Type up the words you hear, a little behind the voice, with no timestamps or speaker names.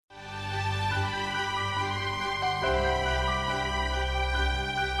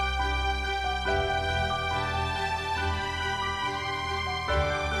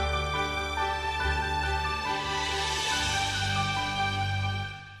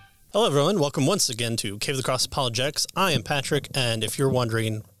Hello, everyone. Welcome once again to Cave of the Cross Apologetics. I am Patrick, and if you're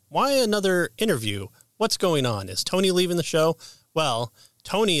wondering, why another interview? What's going on? Is Tony leaving the show? Well,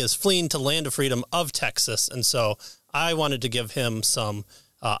 Tony is fleeing to land of freedom of Texas, and so I wanted to give him some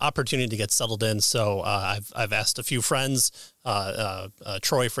opportunity to get settled in. So I've asked a few friends.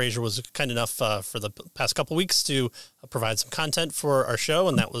 Troy Frazier was kind enough for the past couple weeks to provide some content for our show,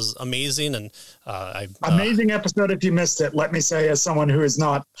 and that was amazing. And amazing episode. If you missed it, let me say, as someone who is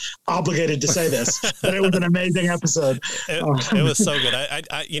not obligated to say this, that it was an amazing episode. It was so good.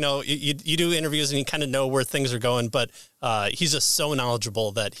 You do interviews and you kind of know where things are going, but he's just so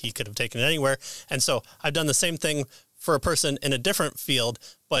knowledgeable that he could have taken it anywhere. And so I've done the same thing for a person in a different field,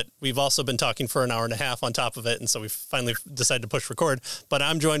 but we've also been talking for an hour and a half on top of it. And so we finally decided to push record. But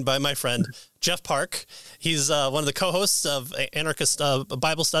I'm joined by my friend, Jeff Park. He's one of the co-hosts of Anarchist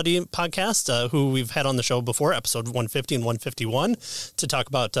Bible Study podcast, who we've had on the show before, episode 150 and 151, to talk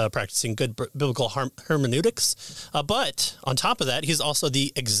about practicing good biblical hermeneutics. But on top of that, he's also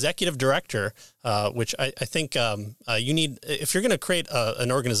the executive director, which I think you need, if you're going to create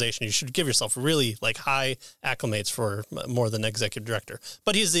an organization, you should give yourself really high acclimates for more than executive director.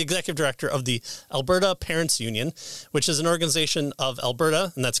 But he's the executive director of the Alberta Parents Union, which is an organization of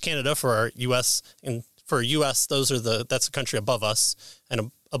Alberta, and that's Canada for our U.S. And for U.S., that's the country above us,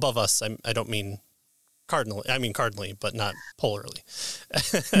 and above us, I don't mean cardinally. I mean cardinally, but not polarly.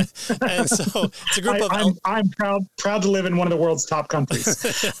 And so it's a group of. I'm proud to live in one of the world's top countries.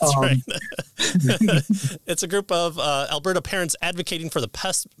 That's right. It's a group of Alberta parents advocating for the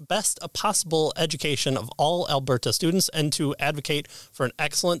best possible education of all Alberta students and to advocate for an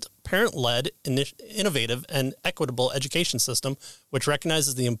excellent parent-led, innovative, and equitable education system, which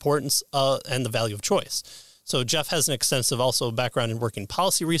recognizes the importance and the value of choice. So Jeff has an extensive also background in working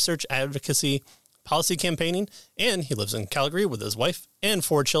policy research, advocacy, policy campaigning, and he lives in Calgary with his wife and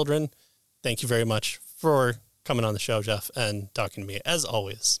 4 children. Thank you very much for coming on the show, Jeff, and talking to me as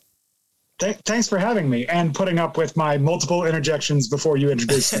always. Thanks for having me and putting up with my multiple interjections before you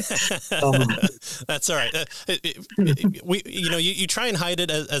introduced me. That's all right. You try and hide it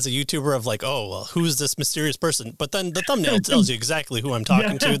as a YouTuber of who's this mysterious person? But then the thumbnail tells you exactly who I'm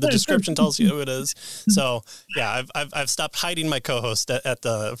talking to. The description tells you who it is. So yeah, I've stopped hiding my co-host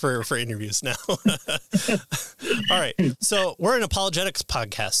for interviews now. All right. So we're an apologetics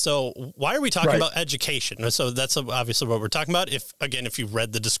podcast. So why are we talking about education? So that's obviously what we're talking about. If you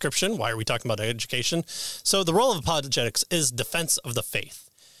read the description, why are we talking about education? So the role of apologetics is defense of the faith.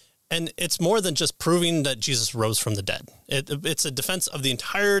 And it's more than just proving that Jesus rose from the dead. It's a defense of the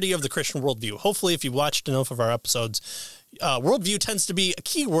entirety of the Christian worldview. Hopefully, if you watched enough of our episodes, worldview tends to be a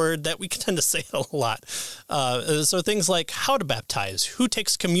key word that we tend to say a lot. So things like how to baptize, who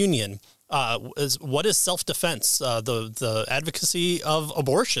takes communion, what is self-defense, the advocacy of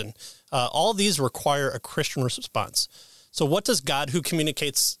abortion. All these require a Christian response. So what does God, who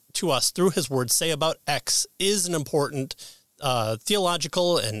communicates to us through his word, say about X is an important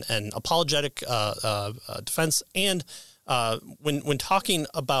theological and apologetic defense. And when talking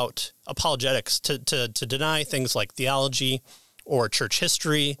about apologetics, to deny things like theology or church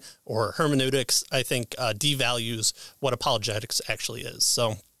history or hermeneutics, I think devalues what apologetics actually is.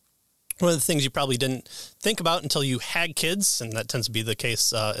 So one of the things you probably didn't think about until you had kids, and that tends to be the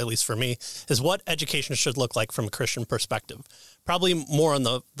case, at least for me, is what education should look like from a Christian perspective. Probably more on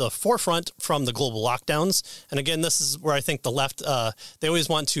the forefront from the global lockdowns. And again, this is where I think the left, they always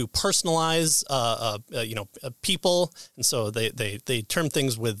want to personalize, people. And so they term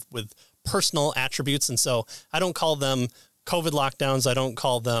things with personal attributes. And so I don't call them COVID lockdowns. I don't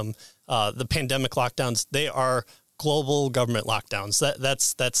call them the pandemic lockdowns. They are global government lockdowns.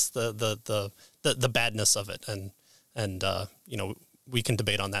 That's the badness of it. And we can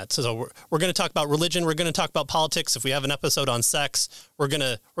debate on that. So we're going to talk about religion. We're going to talk about politics. If we have an episode on sex, we're going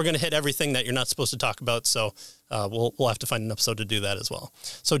to hit everything that you're not supposed to talk about. So we'll have to find an episode to do that as well.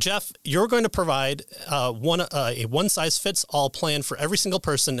 So Jeff, you're going to provide a one-size-fits-all plan for every single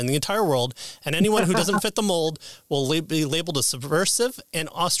person in the entire world, and anyone who doesn't fit the mold will be labeled as subversive and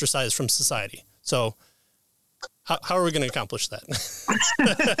ostracized from society. So how are we going to accomplish that?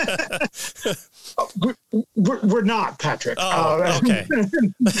 We're not, Patrick. Oh, okay.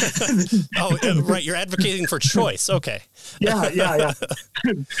 Right. You're advocating for choice. Okay. Yeah.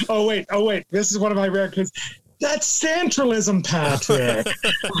 Oh, wait. This is one of my rare kids. That's centralism, Patrick.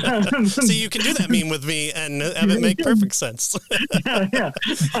 So you can do that meme with me and have it make perfect sense. Yeah.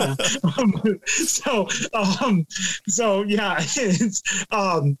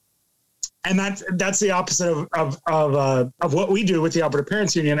 And that's the opposite of what we do with the Alberta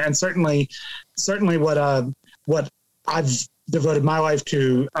Parents Union, and certainly what I've devoted my life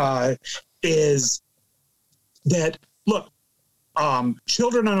to is that, look,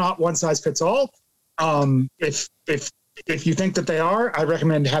 children are not one size fits all. If you think that they are, I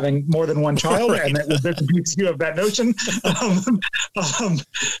recommend having more than one child, right. And that will disabuse you of that notion.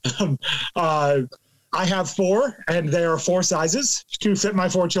 I have 4, and there are 4 sizes to fit my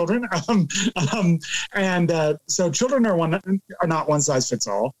 4 children. So children are not one size fits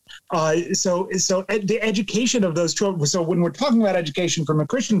all. So the education of those children. So when we're talking about education from a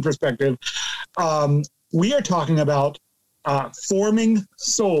Christian perspective, we are talking about forming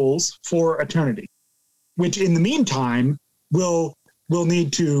souls for eternity, which in the meantime will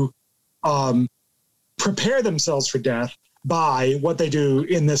need to prepare themselves for death by what they do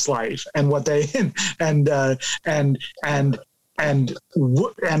in this life and what they and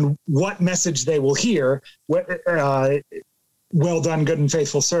what message they will hear. Well done, good and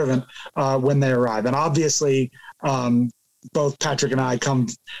faithful servant, when they arrive. And obviously, both Patrick and I come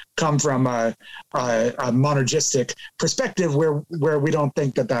from a monergistic perspective where we don't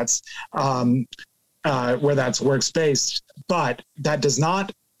think that that's where that's works based, but that does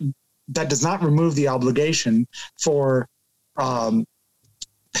not remove the obligation for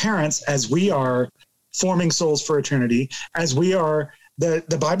parents, as we are forming souls for eternity, as we are.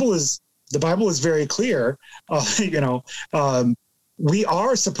 The Bible is very clear. We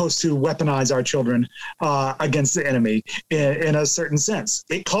are supposed to weaponize our children against the enemy in a certain sense.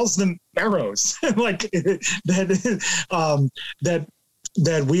 It calls them arrows, like that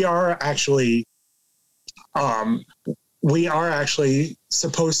we are actually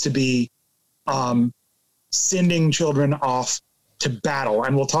supposed to be sending children off to battle.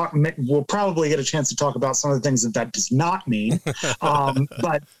 And we'll probably get a chance to talk about some of the things that does not mean,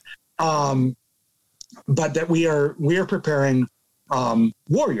 but that we are preparing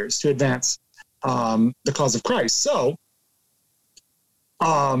warriors to advance the cause of Christ. So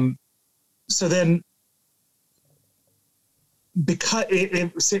then, because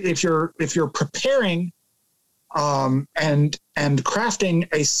if you're preparing and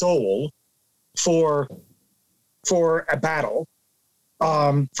crafting a soul for a battle,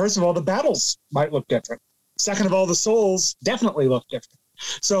 first of all, the battles might look different. Second of all, the souls definitely look different.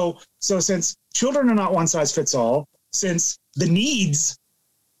 So since children are not one size fits all, since the needs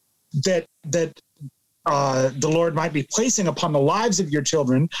that the Lord might be placing upon the lives of your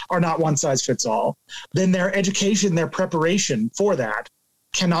children are not one size fits all, then their education, their preparation for that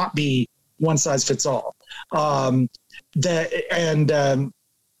cannot be one size fits all. And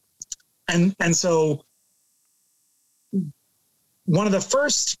so one of the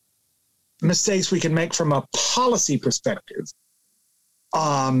first mistakes we can make from a policy perspective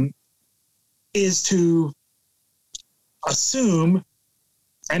is to assume,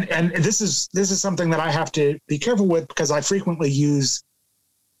 and this is something that I have to be careful with, because I frequently use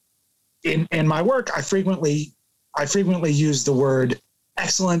in my work. I frequently use the word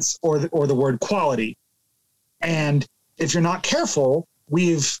excellence or the word quality, and if you're not careful,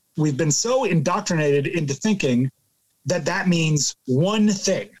 we've been so indoctrinated into thinking that means one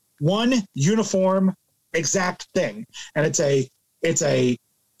thing, one uniform, exact thing, and it's a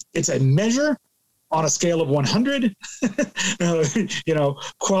measure on a scale of 100.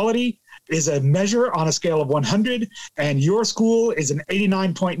 Quality is a measure on a scale of 100, and your school is an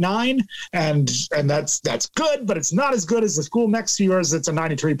 89.9, and that's good, but it's not as good as the school next to yours that's a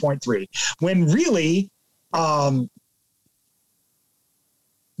 93.3. When really,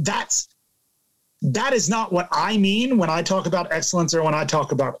 that is not what I mean when I talk about excellence or when I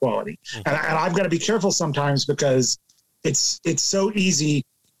talk about quality. Mm-hmm. And I've got to be careful sometimes, because it's so easy,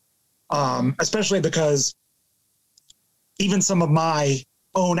 especially because even some of my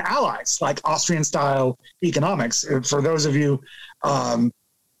own allies, like Austrian-style economics, for those of you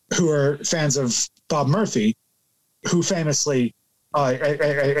who are fans of Bob Murphy, who famously,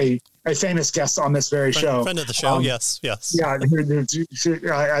 a famous guest on this very show. Friend of the show, yes. Yeah,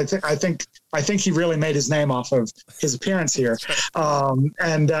 I think he really made his name off of his appearance here.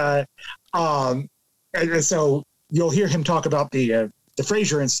 And so you'll hear him talk about the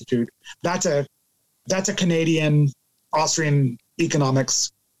Fraser Institute. That's a Canadian Austrian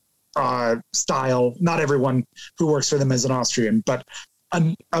economics style. Not everyone who works for them is an Austrian, but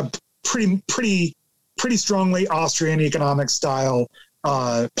a pretty strongly Austrian economics style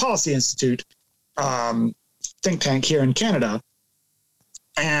policy institute think tank here in Canada,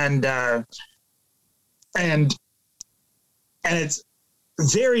 and it's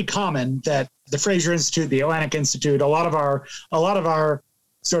very common that the Fraser Institute, the Atlantic Institute, a lot of our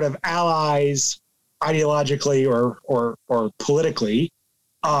sort of allies, ideologically or politically,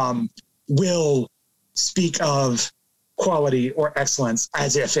 will speak of quality or excellence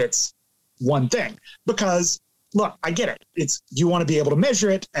as if it's one thing. Because look, I get it. It's, you want to be able to measure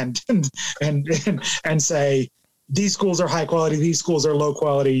it and say, these schools are high quality, these schools are low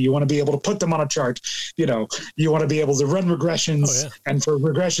quality. You want to be able to put them on a chart. You know, you want to be able to run regressions, and for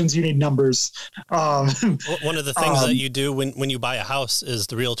regressions, you need numbers. One of the things that you do when you buy a house is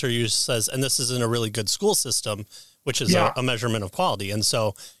the realtor usually says, and this is in a really good school system, which is a measurement of quality. And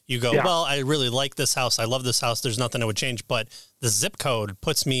so you go, well, I really like this house. I love this house. There's nothing I would change, but the zip code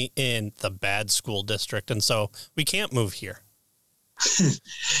puts me in the bad school district. And so we can't move here.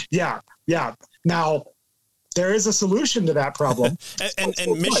 Yeah. Now, there is a solution to that problem. and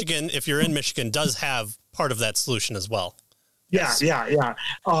Michigan, if you're in Michigan, does have part of that solution as well. Yeah.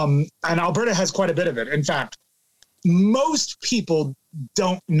 And Alberta has quite a bit of it. In fact, most people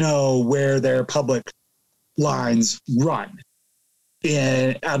don't know where their public lines run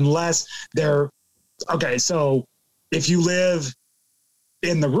unless they're, okay, so if you live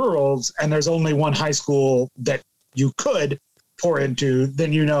in the rurals and there's only one high school that you could pour into,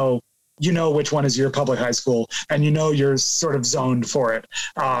 then you know which one is your public high school, and you're sort of zoned for it.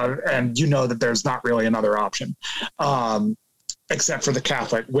 And that there's not really another option, except for the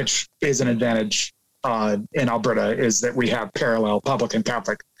Catholic, which is an advantage in Alberta, is that we have parallel public and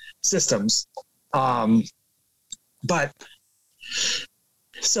Catholic systems. But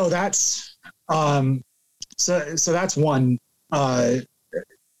so that's so that's one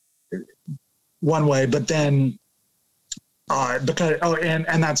way, but then because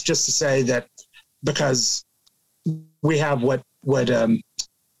and that's just to say that because we have what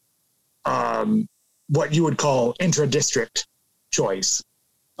you would call intra-district choice,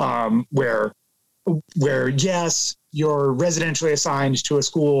 where yes, you're residentially assigned to a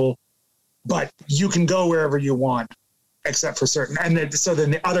school, but you can go wherever you want, except for certain. And then, so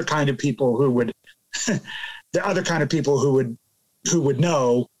then the other kind of people who would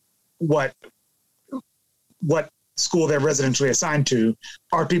know what school they're residentially assigned to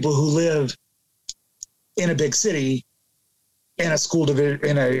are people who live in a big city, in a school division,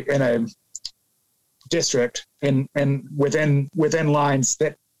 in a district, and within lines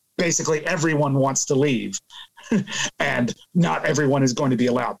that basically everyone wants to leave, and not everyone is going to be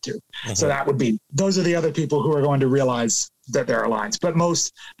allowed to. Mm-hmm. So those are the other people who are going to realize that there are lines. But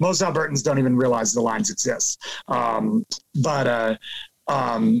most Albertans don't even realize the lines exist. So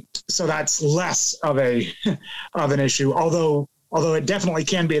that's less of an issue. Although it definitely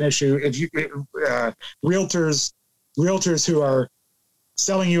can be an issue if realtors who are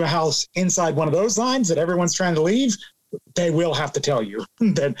selling you a house inside one of those lines that everyone's trying to leave, they will have to tell you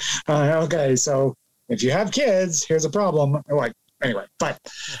that, okay, so if you have kids, here's a problem. Like, anyway,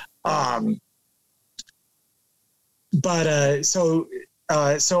 so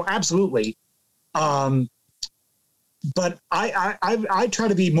absolutely. But I try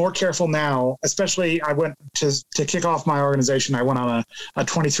to be more careful now, especially I went to kick off my organization. I went on a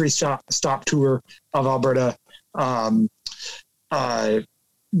 23 stop tour of Alberta.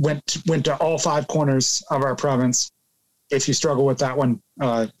 Went to all 5 corners of our province. If you struggle with that one,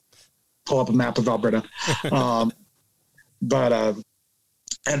 pull up a map of Alberta.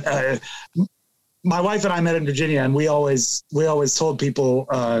 My wife and I met in Virginia, and we always told people,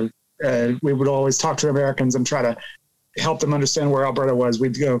 we would always talk to Americans and try to help them understand where Alberta was.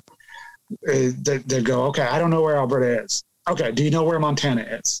 We'd go, they'd go, okay, I don't know where Alberta is. Okay, do you know where Montana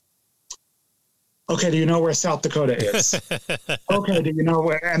is? Okay, do you know where South Dakota is? Okay, do you know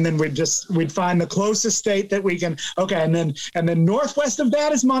where? And then we'd find the closest state that we can. Okay, and then northwest of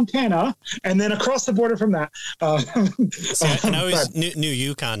that is Montana, and then across the border from that. See, I always knew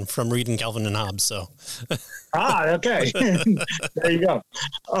Yukon from reading Calvin and Hobbes. So. Okay, there you go.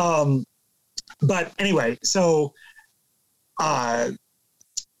 But anyway, so I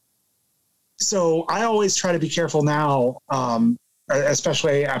always try to be careful now.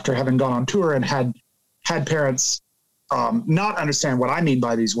 Especially after having gone on tour and had parents not understand what I mean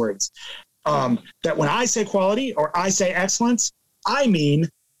by these words, that when I say quality or I say excellence, I mean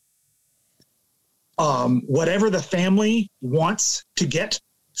whatever the family wants to get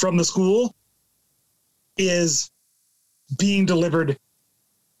from the school is being delivered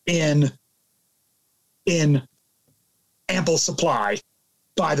in ample supply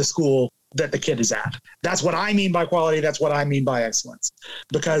by the school that the kid is at. That's what I mean by quality. That's what I mean by excellence,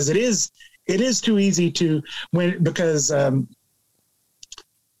 because it is too easy to and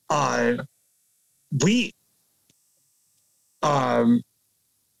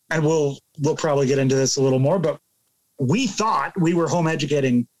we'll probably get into this a little more, but we thought we were home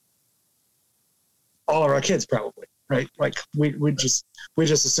educating all of our kids, probably, right? Like we just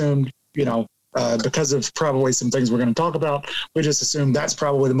assumed, because of probably some things we're going to talk about. We just assumed that's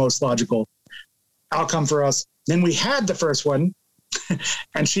probably the most logical outcome for us. Then we had the first one,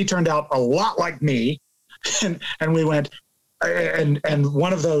 and she turned out a lot like me, and we went, and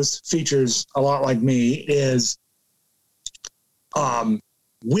one of those features, a lot like me, is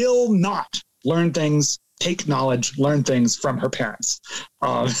will not learn things, take knowledge, learn things from her parents.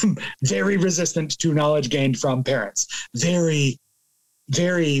 Very resistant to knowledge gained from parents. Very,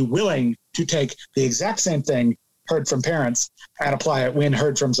 very willing to take the exact same thing heard from parents and apply it when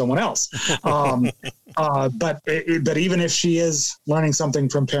heard from someone else. But even if she is learning something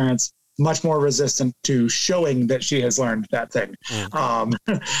from parents, much more resistant to showing that she has learned that thing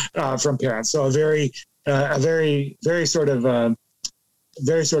from parents. So a very sort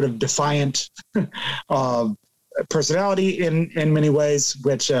of defiant personality in many ways,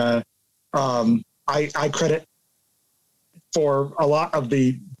 which I credit for a lot of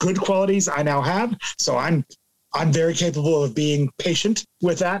the good qualities I now have. So I'm very capable of being patient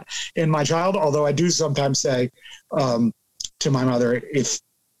with that in my child. Although I do sometimes say to my mother,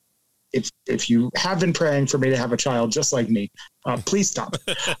 if you have been praying for me to have a child just like me, please stop.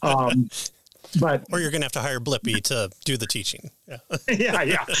 But or you're going to have to hire Blippi to do the teaching.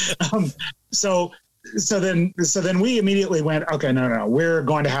 Yeah. So then we immediately went, okay, no, we're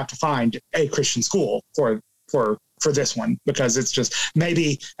going to have to find a Christian school for this one, because it's just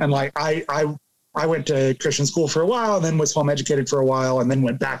maybe, and like I went to Christian school for a while, and then was home educated for a while, and then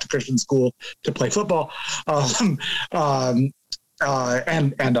went back to Christian school to play football, and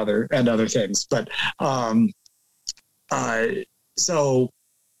other things. But so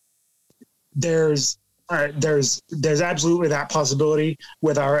there's absolutely that possibility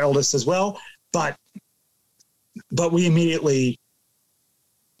with our eldest as well. But we immediately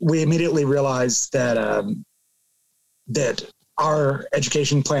realized that that our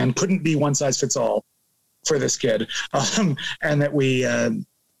education plan couldn't be one size fits all for this kid, and that we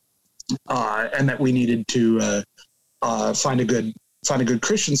needed to find a good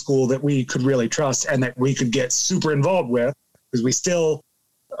Christian school that we could really trust and that we could get super involved with, because we still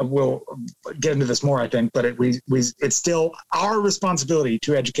we'll get into this more, I think, but it's still our responsibility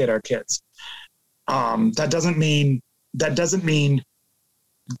to educate our kids. That doesn't mean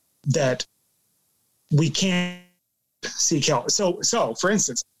that we can't seek help. So for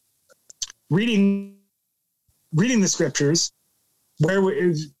instance, reading the scriptures,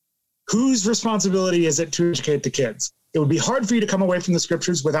 whose responsibility is it to educate the kids? It would be hard for you to come away from the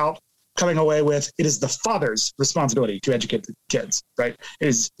scriptures without coming away with, it is the father's responsibility to educate the kids, right?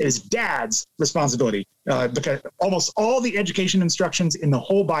 It is dad's responsibility, because almost all the education instructions in the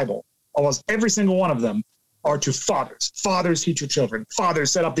whole Bible, almost every single one of them, are to fathers. Fathers teach your children.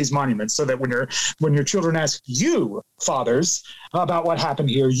 Fathers set up these monuments so that when your children ask you, fathers, about what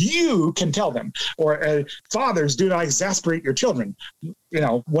happened here, you can tell them. Or fathers, do not exasperate your children. You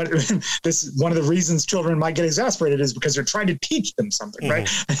know, one of the reasons children might get exasperated is because you're trying to teach them something, right?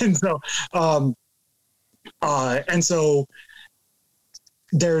 And so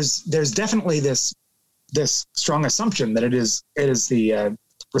there's definitely this strong assumption that it is the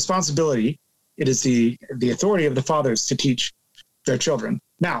responsibility. It is the authority of the fathers to teach their children.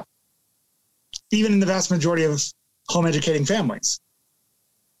 Now, even in the vast majority of home educating families,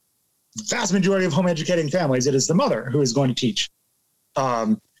 it is the mother who is going to teach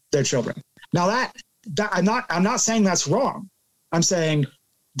their children. Now that I'm not saying that's wrong. I'm saying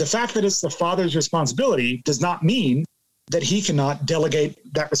the fact that it's the father's responsibility does not mean that he cannot delegate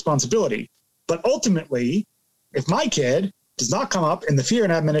that responsibility. But ultimately, if my kid does not come up in the fear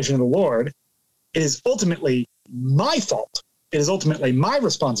and admonition of the Lord, it is ultimately my fault. It is ultimately my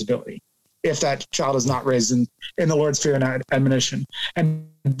responsibility if that child is not raised in the Lord's fear and admonition. And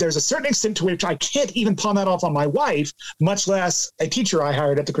there's a certain extent to which I can't even pawn that off on my wife, much less a teacher I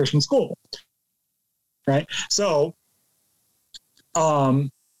hired at the Christian school. Right? So,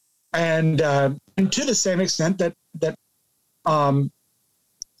 and to the same extent that the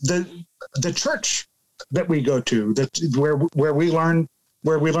church that we go to, where we learn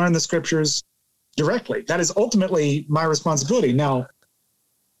the scriptures directly, that is ultimately my responsibility. Now,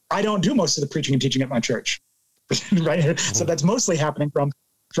 I don't do most of the preaching and teaching at my church, right? So that's mostly happening from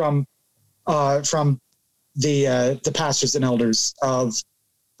the pastors and elders of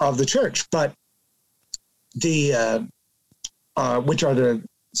the church, but which are the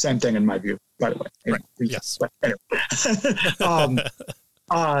same thing in my view, by the way. Right. Yes. But anyway.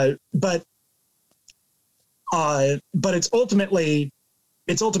 But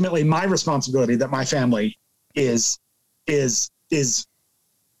it's ultimately my responsibility that my family is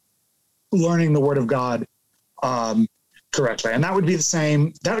learning the Word of God correctly, and that would be the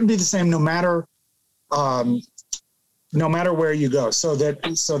same no matter no matter where you go. So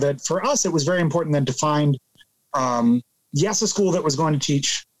that for us, it was very important then to find, yes, a school that was going to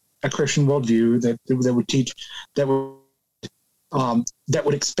teach a Christian worldview, that would teach, that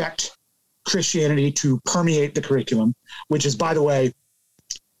would expect Christianity to permeate the curriculum, which is, by the way,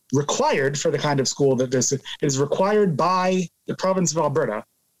 required for the kind of school that this is required by the province of Alberta,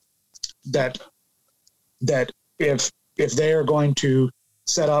 that if they are going to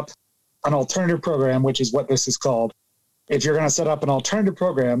set up an alternative program, which is what this is called, if you're going to set up an alternative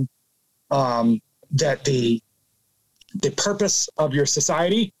program, that the purpose of your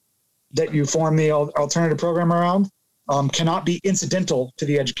society that you form the alternative program around cannot be incidental to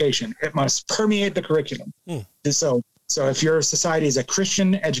the education. It must permeate the curriculum. So if your society is a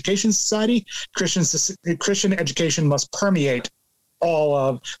Christian education society, Christian education must permeate all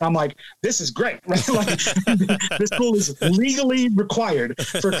of. I'm like, this is great, right? Like, this school is legally required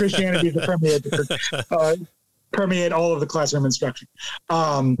for Christianity to permeate all of the classroom instruction.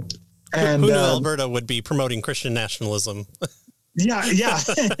 And who knew Alberta would be promoting Christian nationalism? Yeah,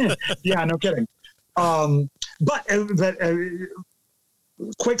 no kidding. But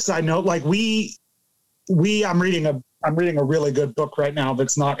quick side note, like I'm reading a really good book right now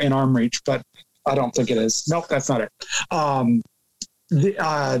that's not in arm reach, but I don't think it is. Nope, that's not it.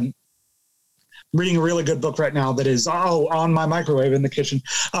 Reading a really good book right now that is on my microwave in the kitchen.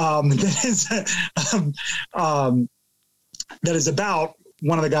 That is about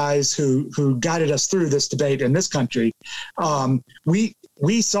one of the guys who guided us through this debate in this country. We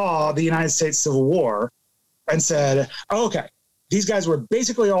saw the United States Civil War and said, oh, okay, these guys were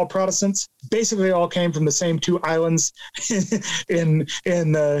basically all Protestants, basically all came from the same two islands in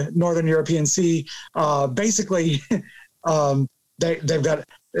the Northern European Sea. Basically, they've got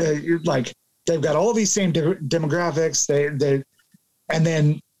they've got all these same demographics. And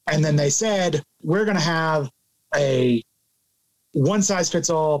then they said, we're going to have a one size fits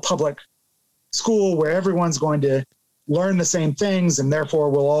all public school where everyone's going to learn the same things, and therefore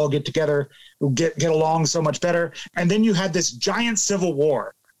we'll all get together, get along so much better. And then you had this giant civil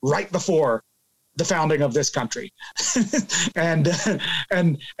war right before the founding of this country. and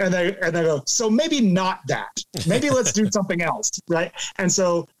they go, so maybe not that. Maybe let's do something else, right? And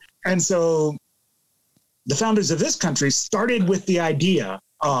so the founders of this country started with the idea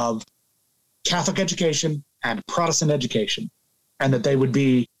of Catholic education and Protestant education, and that they would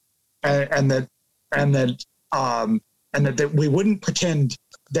be, and that we wouldn't pretend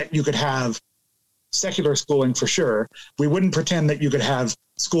that you could have secular schooling for sure. We wouldn't pretend that you could have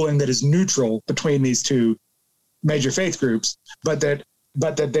schooling that is neutral between these two major faith groups, but that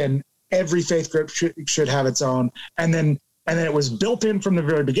then every faith group should have its own. And then it was built in from the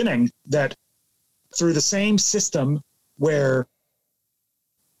very beginning that through the same system where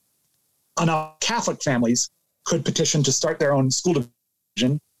enough Catholic families could petition to start their own school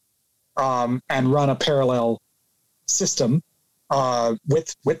division and run a parallel system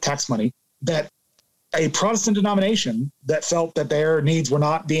with tax money, that a Protestant denomination that felt that their needs were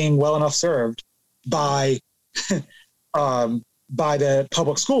not being well enough served by the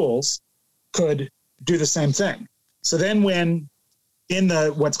public schools could do the same thing. So then when in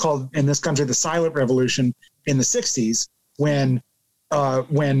what's called in this country the Silent Revolution in the 60s, when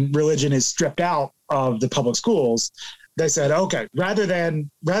religion is stripped out of the public schools, they said, okay, rather than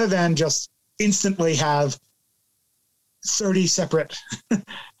just instantly have 30 separate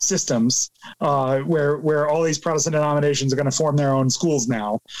systems where all these Protestant denominations are going to form their own schools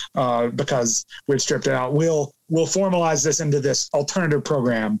now because we've stripped it out. We'll formalize this into this alternative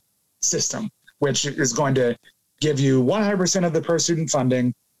program system, which is going to give you 100% of the per student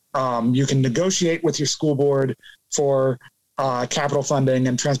funding. You can negotiate with your school board for capital funding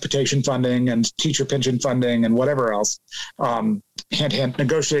and transportation funding and teacher pension funding and whatever else. Hint, hint,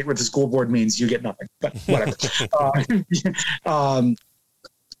 negotiate with the school board means you get nothing, but whatever.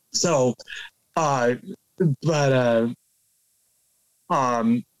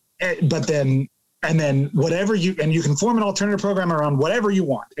 And then whatever you can form an alternative program around whatever you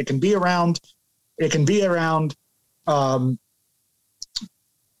want. It can be around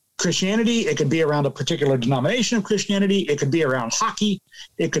Christianity. It could be around a particular denomination of Christianity. It could be around hockey.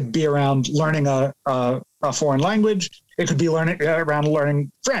 It could be around learning a foreign language. It could be around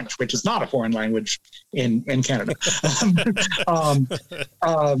learning French, which is not a foreign language in Canada.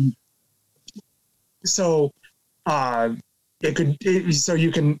 So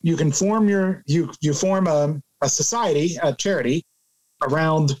you can form you form a society, a charity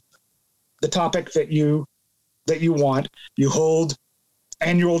around the topic that you want. You hold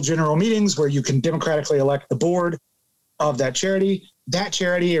annual general meetings where you can democratically elect the board of that charity. That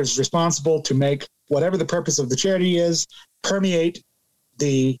charity is responsible to make whatever the purpose of the charity is, permeate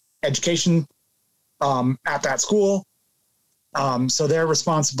the education at that school. So they're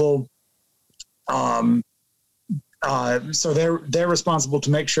responsible. So they're responsible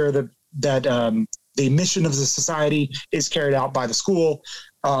to make sure that the mission of the society is carried out by the school,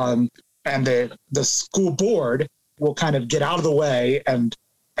 and the school board will kind of get out of the way and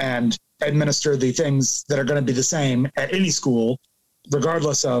administer the things that are going to be the same at any school,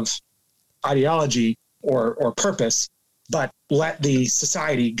 regardless of ideology or purpose, but let the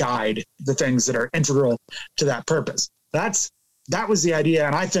society guide the things that are integral to that purpose. That was the idea.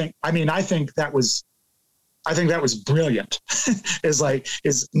 And I think that was brilliant.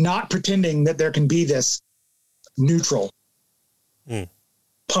 is not pretending that there can be this neutral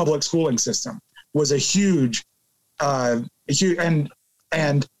public schooling system was a huge, and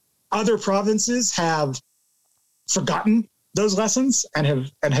other provinces have forgotten those lessons and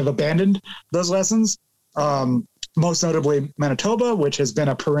have abandoned those lessons. Most notably Manitoba, which has been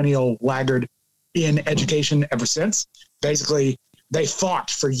a perennial laggard in education ever since. Basically, they fought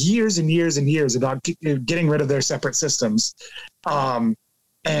for years and years and years about getting rid of their separate systems. And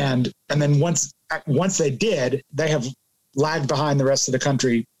then once they did, they have lagged behind the rest of the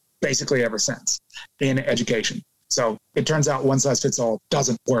country basically ever since in education. So it turns out one size fits all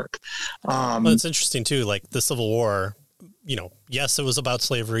doesn't work. Well, it's interesting too, like the Civil War, yes, it was about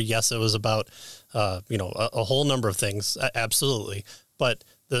slavery. Yes, it was about, a whole number of things. Absolutely. But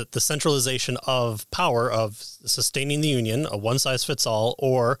the centralization of power of sustaining the Union, a one size fits all,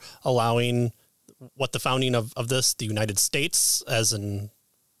 or allowing what the founding of the United States as in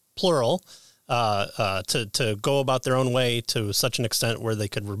plural, to go about their own way to such an extent where they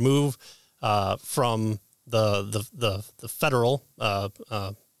could remove from the federal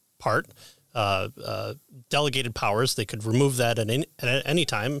part delegated powers. They could remove that at any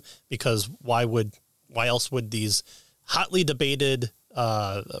time, because why else would these hotly debated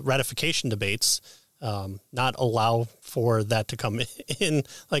ratification debates not allow for that to come in?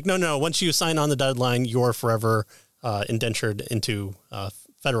 Like, no, once you sign on the deadline, you're forever indentured into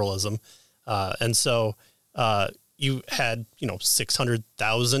federalism. And so you had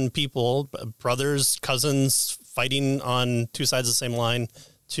 600,000 people, brothers, cousins, fighting on two sides of the same line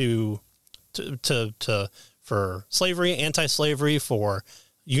for slavery, anti-slavery, for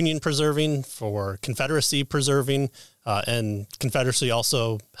Union preserving, for Confederacy preserving, and Confederacy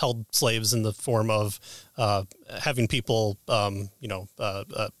also held slaves in the form of having people,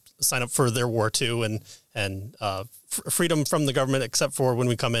 sign up for their war too, and freedom from the government, except for when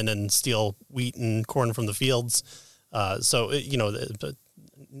we come in and steal wheat and corn from the fields. So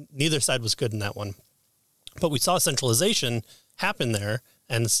neither side was good in that one. But we saw centralization happen there,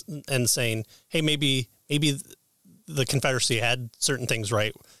 and saying, hey, maybe the Confederacy had certain things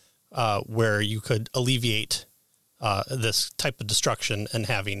right, where you could alleviate this type of destruction and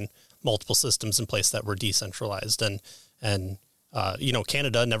having multiple systems in place that were decentralized. And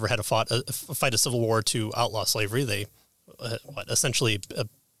Canada never had to fight a civil war to outlaw slavery. They essentially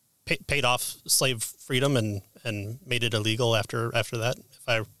paid off slave freedom and made it illegal after that, if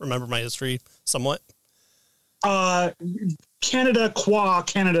I remember my history somewhat. Canada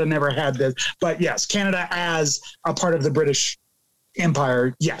never had this, but yes, Canada as a part of the British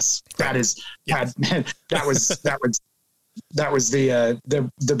Empire, yes, that was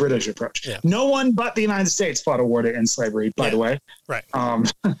the British approach. Yeah. No one but the United States fought a war to end slavery, by the way. Right.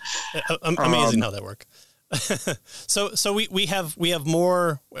 Amazing how that worked. So we have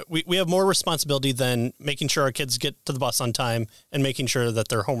more responsibility than making sure our kids get to the bus on time and making sure that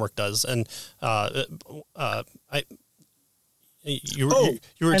their homework does. And you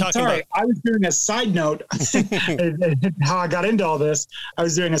were talking about. I was doing a side note. How I got into all this, I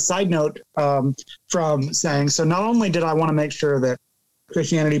was doing a side note from saying, so not only did I want to make sure that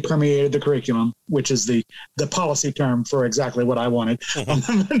Christianity permeated the curriculum, which is the policy term for exactly what I wanted,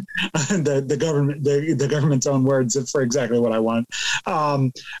 the government's own words for exactly what I wanted.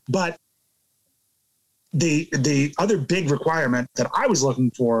 But the other big requirement that I was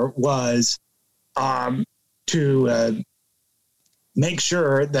looking for was to make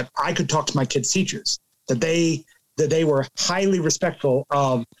sure that I could talk to my kids' teachers, that they were highly respectful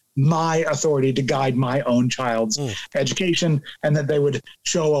of my authority to guide my own child's education, and that they would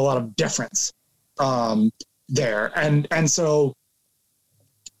show a lot of deference there. And so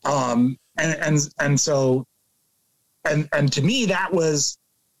to me, that was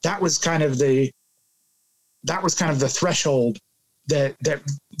kind of the threshold that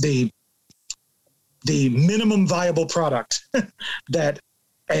the minimum viable product that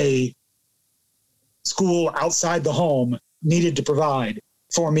a school outside the home needed to provide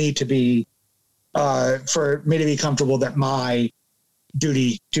for me to be for me to be comfortable that my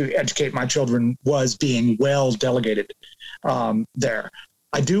duty to educate my children was being well delegated there.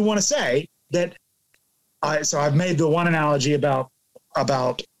 I do want to say that so I've made the one analogy about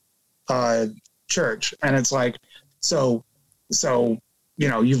church, and it's like, so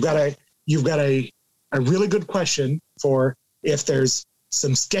you've got a really good question for if there's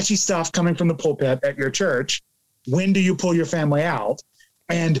some sketchy stuff coming from the pulpit at your church, when do you pull your family out?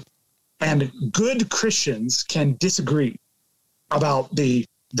 And good Christians can disagree about the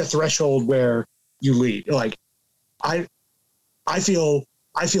threshold where you lead. Like I feel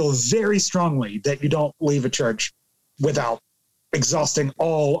very strongly that you don't leave a church without exhausting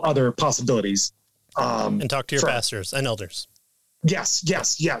all other possibilities. And talk to your pastors and elders. Yes.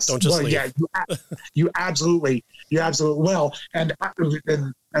 Don't just leave. Yeah, you absolutely will. And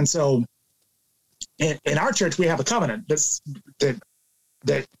so in our church, we have a covenant that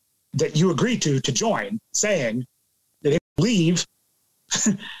you agree to join, saying that if you leave,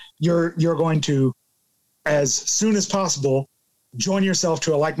 you're going to, as soon as possible, join yourself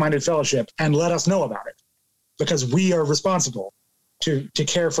to a like-minded fellowship and let us know about it, because we are responsible to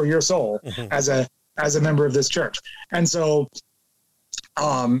care for your soul as a member of this church. And so,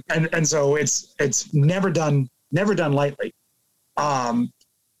 and so it's never done lightly.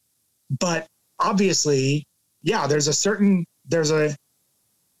 But obviously, yeah, there's a certain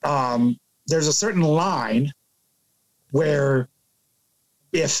line where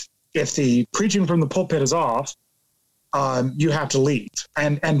if the preaching from the pulpit is off, you have to leave.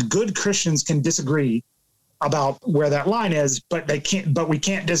 And good Christians can disagree about where that line is, but we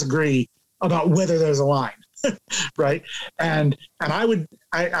can't disagree about whether there's a line. Right. And I would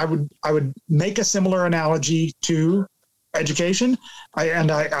make a similar analogy to education.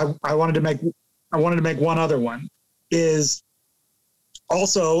 I wanted to make one other one, is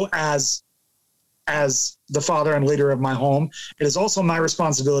also as the father and leader of my home, it is also my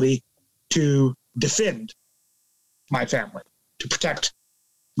responsibility to defend my family, to protect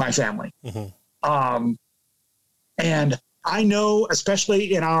my family. Mm-hmm. And I know,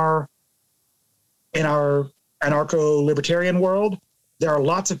 especially in our anarcho-libertarian world, there are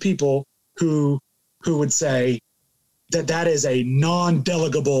lots of people who would say that is a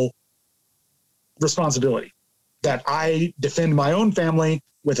non-delegable responsibility, that I defend my own family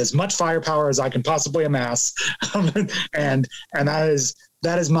with as much firepower as I can possibly amass. and that is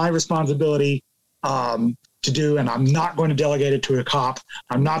my responsibility to do. And I'm not going to delegate it to a cop.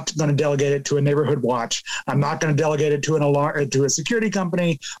 I'm not going to delegate it to a neighborhood watch. I'm not going to delegate it to an alarm, to a security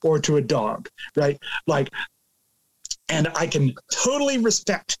company, or to a dog. Right. Like, and I can totally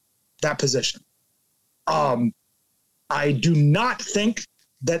respect that position. I do not think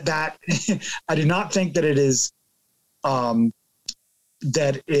that it is,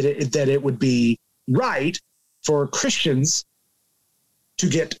 that it would be right for Christians to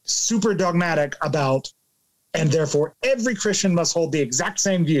get super dogmatic about, and therefore every Christian must hold the exact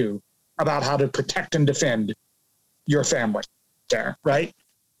same view about how to protect and defend your family there, right?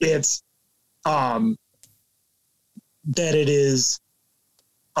 It's, that it is,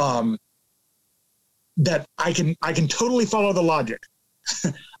 that I can totally follow the logic.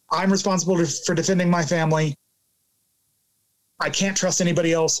 I'm responsible for defending my family. I can't trust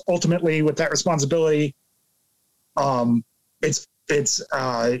anybody else ultimately with that responsibility. It's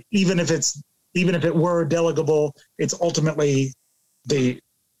even if it were delegable, it's ultimately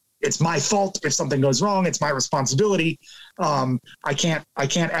it's my fault if something goes wrong. It's my responsibility. I can't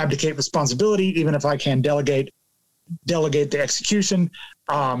abdicate responsibility, even if I can delegate the execution.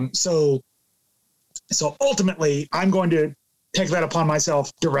 So ultimately, I'm going to take that upon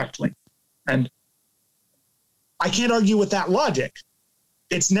myself directly, and I can't argue with that logic.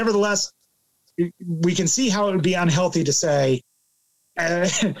 It's nevertheless, we can see how it would be unhealthy to say,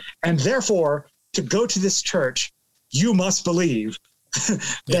 and therefore, to go to this church, you must believe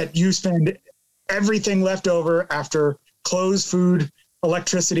that you spend everything left over after clothes, food,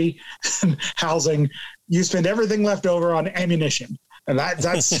 electricity, housing. You spend everything left over on ammunition, and that's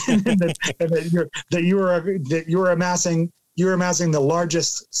that you are amassing. You're amassing the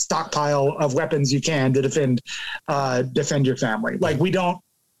largest stockpile of weapons you can to defend your family. Like,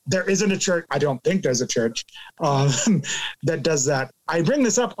 there isn't a church. I don't think there's a church that does that. I bring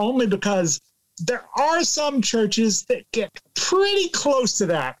this up only because there are some churches that get pretty close to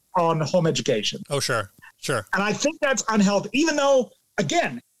that on home education. Oh, sure. And I think that's unhealthy, even though,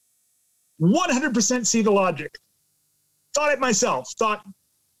 again, 100% see the logic. Thought it myself. Thought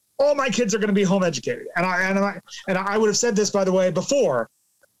all my kids are going to be home educated, and I would have said this, by the way, before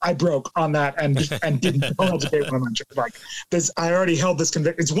I broke on that and didn't home educate one of my children. Like this, I already held this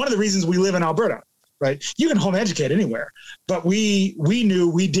conviction. It's one of the reasons we live in Alberta, right? You can home educate anywhere, but we knew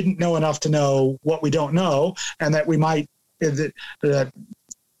we didn't know enough to know what we don't know, and that we might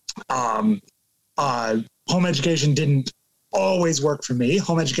home education didn't always work for me.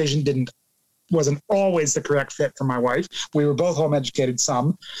 Home education wasn't always the correct fit for my wife. We were both home educated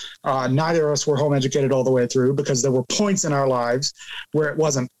some. Neither of us were home educated all the way through because there were points in our lives where it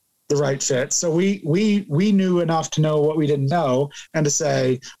wasn't the right fit. So we knew enough to know what we didn't know and to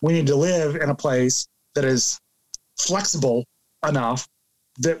say we need to live in a place that is flexible enough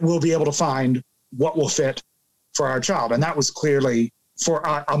that we'll be able to find what will fit for our child. And that was clearly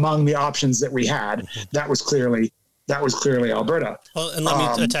among the options that we had. That was clearly Alberta. Well, and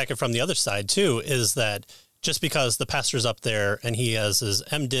let me attack it from the other side too, is that just because the pastor's up there and he has his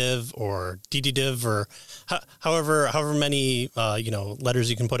MDiv or DDiv or however many, letters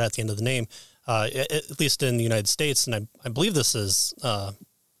you can put at the end of the name, at least in the United States. And I believe this is,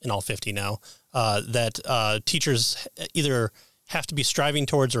 in all 50 now, that teachers either have to be striving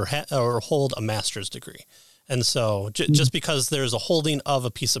towards or hold a master's degree. And so just because there's a holding of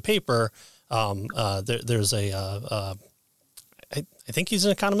a piece of paper, there's I think he's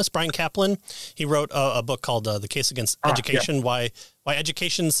an economist, Brian Kaplan. He wrote a book called The Case Against Education, yeah. Why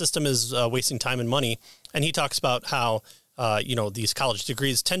education system is wasting time and money. And he talks about how, these college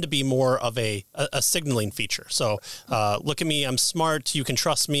degrees tend to be more of a signaling feature. So look at me, I'm smart. You can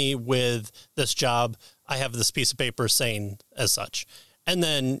trust me with this job. I have this piece of paper saying as such. And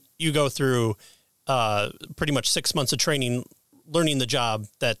then you go through pretty much 6 months of training, learning the job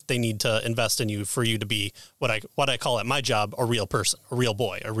that they need to invest in you for you to be what I call at my job, a real person, a real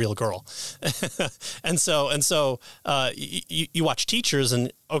boy, a real girl. and so you watch teachers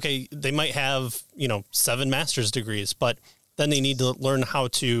and okay, they might have, 7 master's degrees, but then they need to learn how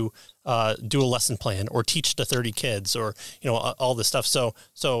to do a lesson plan or teach to 30 kids or, all this stuff. So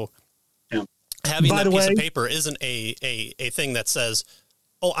yeah. Having that piece of paper isn't a thing that says,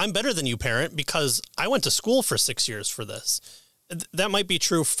 oh, I'm better than you, parent, because I went to school for 6 years for this. That might be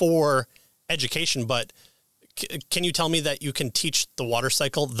true for education, but can you tell me that you can teach the water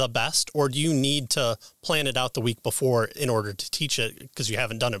cycle the best, or do you need to plan it out the week before in order to teach it because you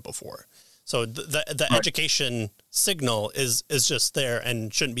haven't done it before? So the right. Education signal is just there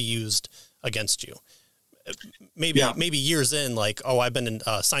and shouldn't be used against you. Maybe years in, like, oh, I've been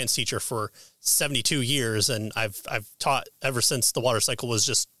a science teacher for 72 years and I've taught ever since the water cycle was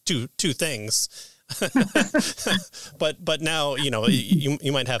just two things. but now,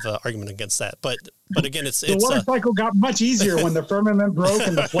 you might have an argument against that. But again, the water cycle got much easier when the firmament broke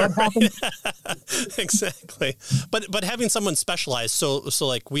and the flood happened. Exactly. But having someone specialized, so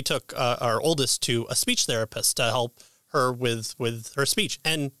like we took our oldest to a speech therapist to help her with her speech,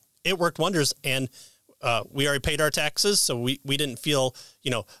 and it worked wonders. And we already paid our taxes, so we didn't feel,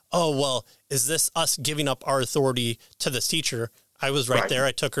 oh, well, is this us giving up our authority to this teacher? I was right there.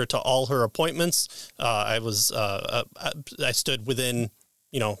 I took her to all her appointments. I stood within,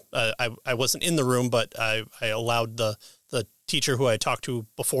 I wasn't in the room, but I allowed the teacher who I talked to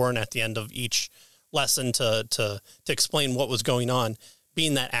before and at the end of each lesson to explain what was going on,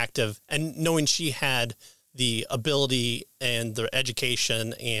 being that active and knowing she had the ability and the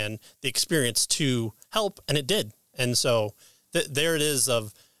education and the experience to help. And it did. And so there it is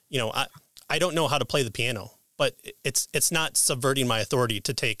of, I don't know how to play the piano, but it's not subverting my authority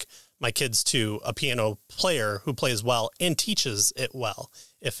to take my kids to a piano player who plays well and teaches it well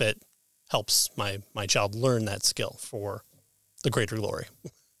if it helps my child learn that skill for the greater glory.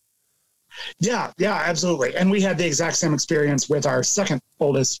 Yeah, absolutely. And we had the exact same experience with our second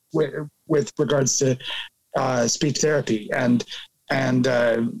oldest with regards to speech therapy, and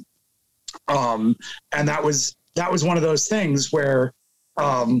that was one of those things where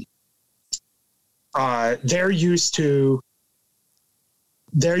they're used to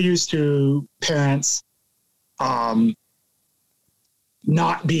parents not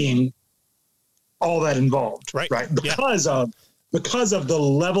being all that involved, right? Because of the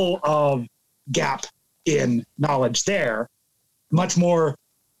level of gap in knowledge there, much more,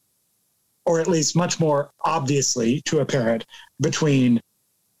 or at least much more obviously to a parent, between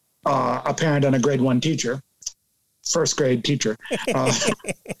a parent and a grade 1 teacher, first grade teacher.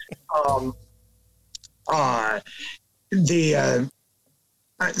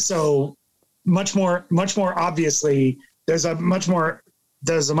 So much more obviously, there's a much more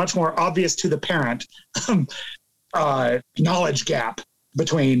obvious to the parent knowledge gap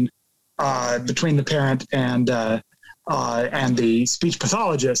between the parent and the speech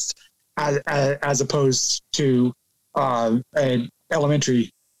pathologist as opposed to an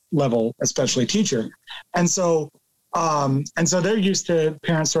elementary level, especially teacher. And so they're used to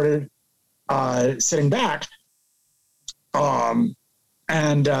parents sort of sitting back. And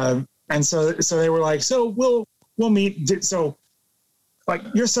so they were like, so we'll meet. So like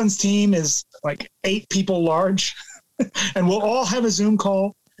your son's team is like 8 people large and we'll all have a Zoom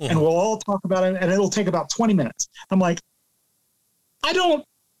call and we'll all talk about it and it'll take about 20 minutes. I'm like, I don't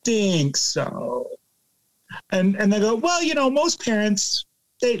think so. And they go, well, you know, most parents,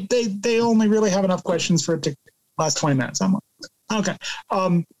 they only really have enough questions for it to last 20 minutes. I'm like, okay.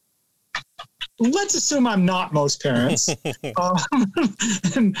 Let's assume I'm not most parents.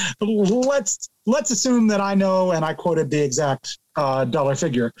 And let's assume that I know, and I quoted the exact dollar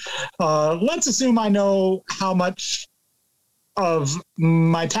figure. Let's assume I know how much of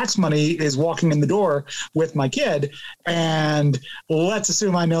my tax money is walking in the door with my kid. And let's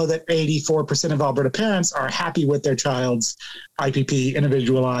assume I know that 84% of Alberta parents are happy with their child's IPP,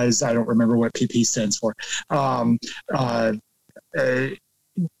 individualized. I don't remember what PP stands for.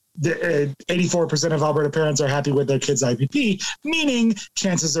 84% of Alberta parents are happy with their kids' IPP, meaning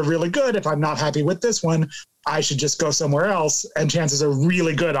chances are really good. If I'm not happy with this one, I should just go somewhere else, and chances are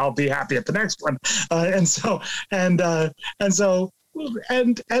really good I'll be happy at the next one.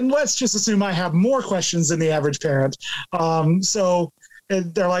 And let's just assume I have more questions than the average parent. So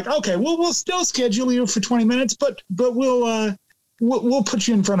they're like, okay, well, we'll still schedule you for 20 minutes, but we'll put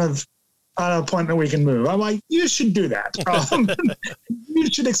you in front of an appointment we can move. I'm like, you should do that.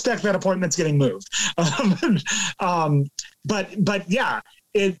 You should expect that appointment's getting moved. But yeah,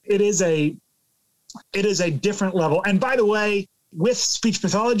 it is a different level. And by the way, with speech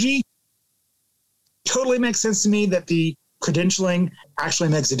pathology, totally makes sense to me that the credentialing actually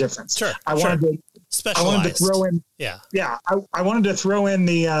makes a difference. Sure. I wanted to throw in. Yeah. I wanted to throw in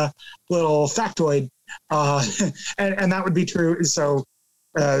the little factoid, and that would be true. So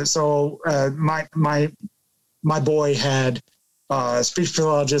my boy had a speech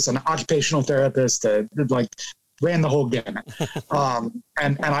pathologist, an occupational therapist that like ran the whole gamut. And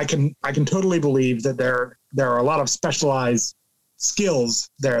I can totally believe that there are a lot of specialized skills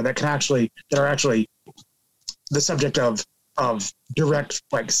there that are actually the subject of direct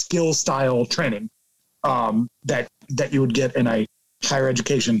like skill style training that you would get in a higher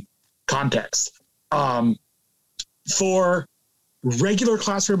education context. For regular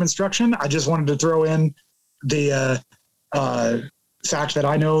classroom instruction, I just wanted to throw in the fact that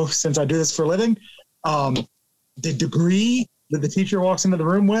I know, since I do this for a living, the degree that the teacher walks into the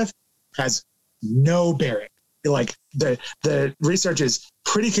room with has no bearing. Like the research is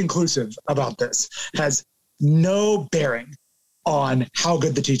pretty conclusive about this, has no bearing on how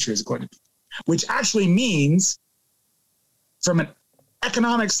good the teacher is going to be, which actually means from an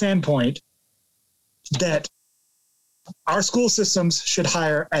economic standpoint that our school systems should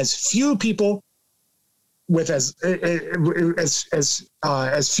hire as few people with as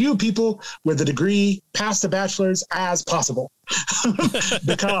few people with a degree past a bachelor's as possible,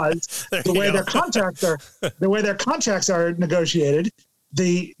 because the way their contracts are negotiated,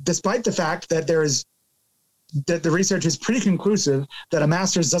 despite the fact that that the research is pretty conclusive that a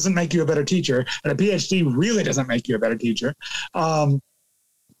master's doesn't make you a better teacher and a PhD really doesn't make you a better teacher.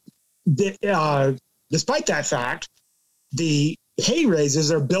 Despite that fact, the pay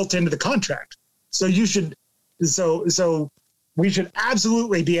raises are built into the contract. So we should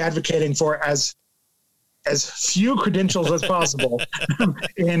absolutely be advocating for as few credentials as possible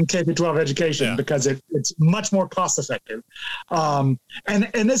in K-12 education, because it's much more cost effective. And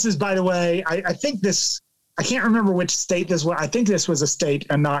this is, by the way, I think I can't remember which state this was. I think this was a state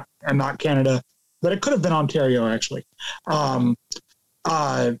and not Canada, but it could have been Ontario actually,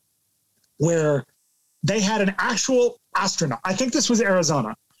 where they had an actual astronaut. I think this was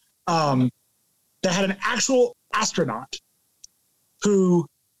Arizona. They had an actual astronaut who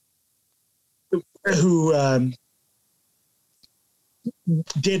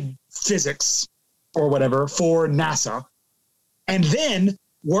did physics or whatever for NASA, and then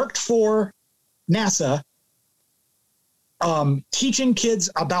worked for NASA, teaching kids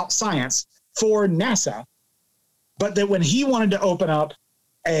about science for NASA. But that when he wanted to open up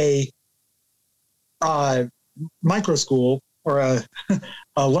a micro school or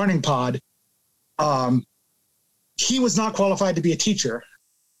a learning pod, he was not qualified to be a teacher.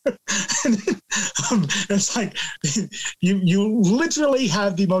 It's like you literally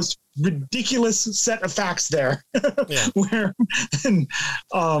have the most ridiculous set of facts there. Yeah.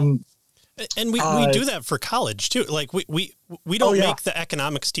 And we do that for college too. Like we don't make the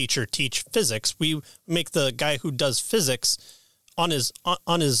economics teacher teach physics. We make the guy who does physics on his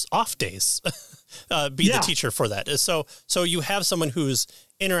off days. be the teacher for that. So you have someone who's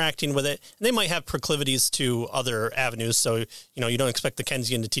interacting with it, and they might have proclivities to other avenues. So, you don't expect the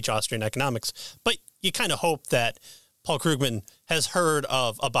Keynesian to teach Austrian economics, but you kind of hope that Paul Krugman has heard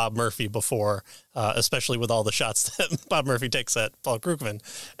of a Bob Murphy before, especially with all the shots that Bob Murphy takes at Paul Krugman.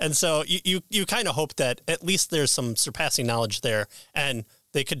 And so you kind of hope that at least there's some surpassing knowledge there, and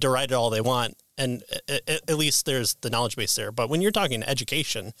they could deride it all they want. And at least there's the knowledge base there. But when you're talking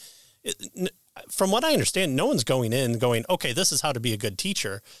education, from what I understand, no one's going, okay, this is how to be a good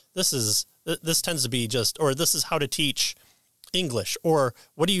teacher. This tends to be this is how to teach English, or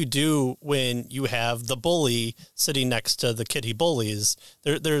what do you do when you have the bully sitting next to the kid he bullies?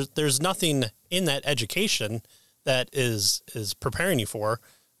 There's nothing in that education that is preparing you for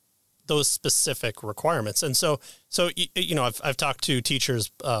those specific requirements. And so I've talked to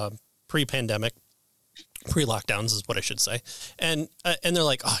teachers pre-pandemic, pre-lockdowns is what I should say, and they're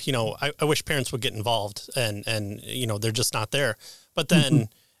like, I wish parents would get involved, and they're just not there. But then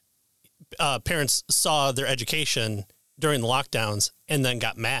parents saw their education during the lockdowns and then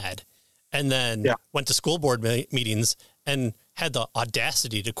got mad, and then went to school board meetings and had the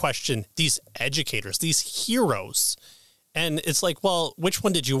audacity to question these educators, these heroes. And it's like, well, which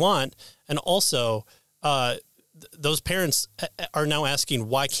one did you want? And also, those parents are now asking,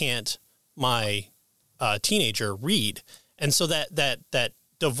 why can't my teenager read? And so that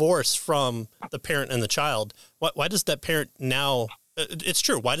divorce from the parent and the child, why does that parent now, it's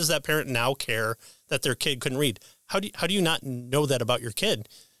true, why does that parent now care that their kid couldn't read? How do you not know that about your kid?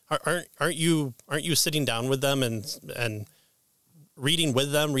 Aren't you sitting down with them and reading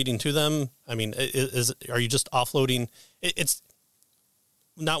with them, reading to them? I mean, are you just offloading? It's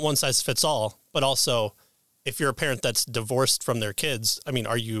not one size fits all, but also if you're a parent that's divorced from their kids, I mean,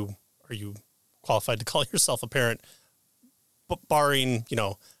 are you qualified to call yourself a parent? Barring,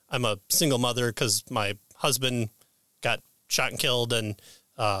 I'm a single mother because my husband got shot and killed, and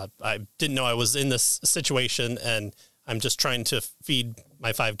I didn't know I was in this situation, and I'm just trying to feed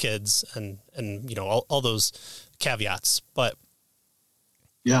my 5 kids and all those caveats. But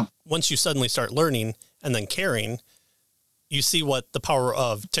once you suddenly start learning and then caring, you see what the power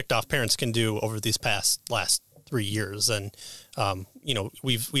of ticked off parents can do over these last 3 years. And,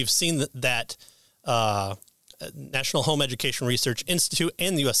 we've seen that National Home Education Research Institute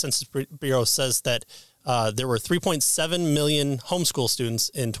and the U.S. Census Bureau says that there were 3.7 million homeschool students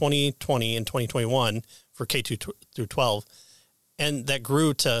in 2020 and 2021 for K-2 through 12. And that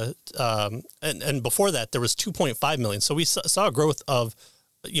grew to, and before that, there was 2.5 million. So we saw a growth of,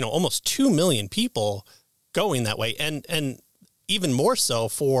 almost 2 million people going that way. And even more so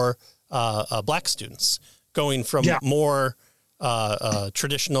for Black students going from more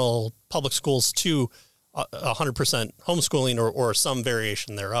traditional public schools to 100% homeschooling or some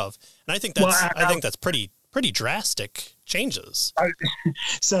variation thereof. And I think that's pretty drastic changes.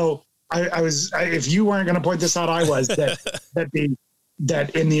 If you weren't going to point this out, I was that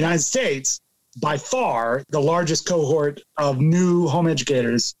in the United States, by far the largest cohort of new home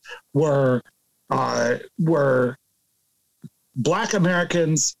educators were Black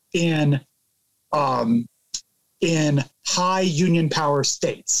Americans in high union power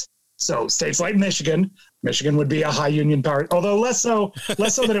states. So states like Michigan would be a high union power, although less so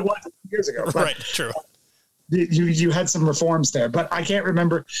than it was years ago. But, right, true. You had some reforms there, but I can't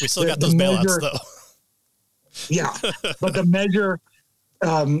remember. We still got those bailouts, though. Yeah, but the measure.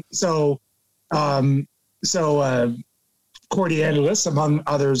 Cordialis, among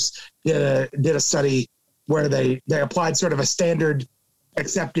others, did a study where they applied sort of a standard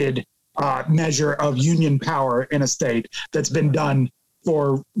accepted measure of union power in a state that's been done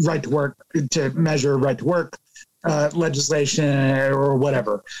for right to work, to measure right to work legislation or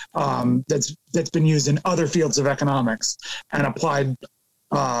whatever, that's been used in other fields of economics, and applied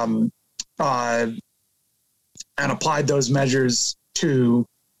those measures to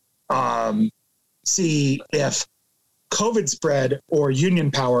see if COVID spread or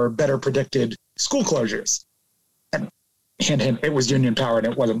union power better predicted school closures. And hint, it was union power and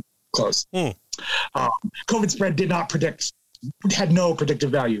it wasn't close. COVID spread had no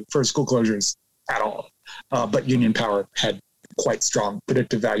predictive value for school closures at all. But union power had quite strong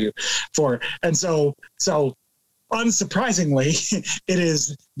predictive value and so unsurprisingly, it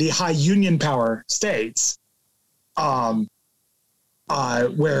is the high union power states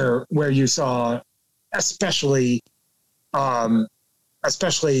where you saw especially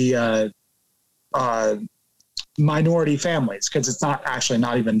minority families, because it's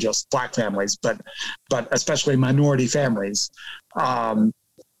not even just Black families, but especially minority families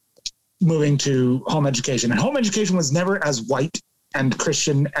moving to home education. And home education was never as white and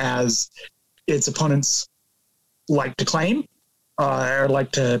Christian as its opponents like to claim or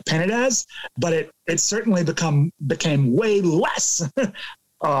like to paint it as, but it certainly became way less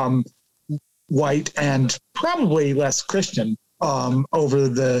white and probably less Christian over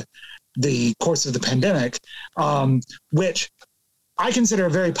the course of the pandemic, which I consider a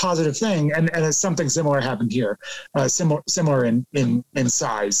very positive thing, and something similar happened here, similar in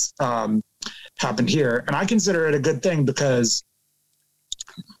size happened here, and I consider it a good thing because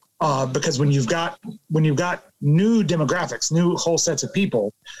when you've got new demographics, new whole sets of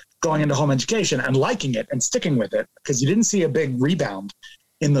people going into home education and liking it and sticking with it, because you didn't see a big rebound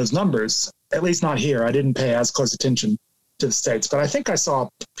in those numbers, at least not here. I didn't pay as close attention to the States, but I think I saw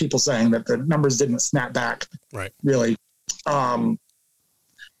people saying that the numbers didn't snap back really.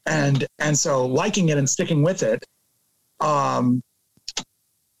 And so liking it and sticking with it, that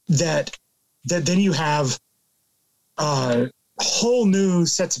then you have whole new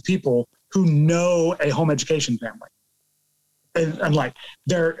sets of people who know a home education family. And like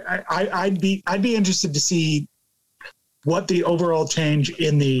I'd be interested to see what the overall change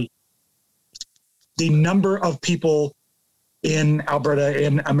in the number of people in Alberta,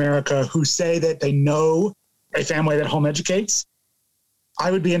 in America, who say that they know a family that home educates. I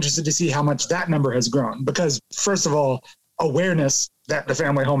would be interested to see how much that number has grown, because first of all, awareness that the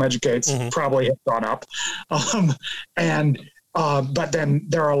family home educates probably has gone up. But then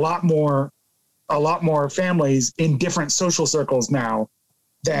there are a lot more families in different social circles now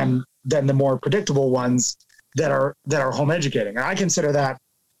than the more predictable ones that are home educating. And I consider that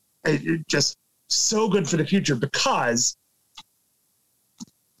just so good for the future, because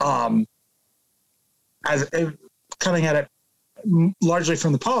as coming at it largely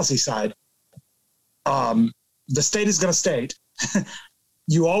from the policy side, the state is going to state.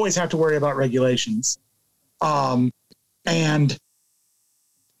 You always have to worry about regulations, and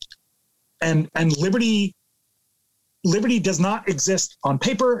liberty does not exist on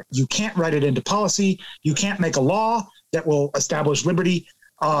paper. You can't write it into policy. You can't make a law that will establish liberty.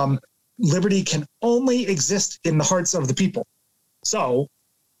 Liberty can only exist in the hearts of the people. So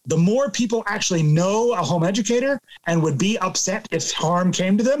the more people actually know a home educator and would be upset if harm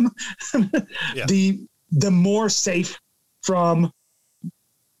came to them, the more safe from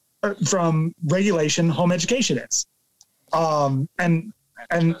regulation home education is. And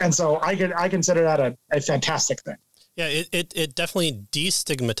so I consider that a fantastic thing. Yeah, it definitely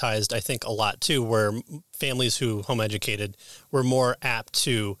destigmatized, I think, a lot too, where families who home educated were more apt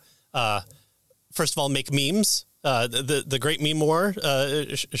to, first of all, make memes. The Great Meme War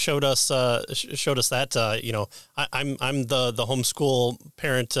showed us that I'm the homeschool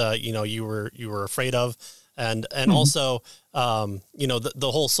parent you were afraid of, and also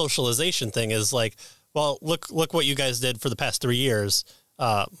the whole socialization thing is like, well, look what you guys did for the past 3 years.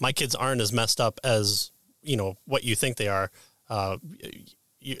 My kids aren't as messed up as what you think they are.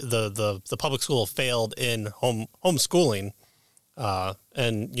 The public school failed in homeschooling.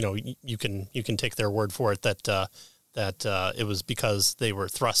 And you can take their word for it that it was because they were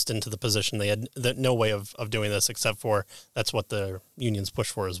thrust into the position. They had no way of doing this except for that's what the unions push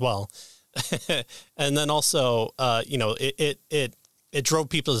for as well. And then also, it drove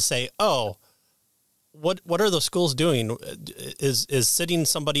people to say, oh, what are those schools doing? Is sitting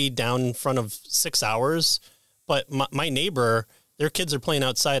somebody down in front of 6 hours? But my neighbor, their kids are playing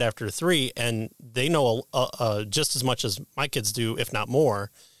outside after 3, and they know just as much as my kids do, if not more.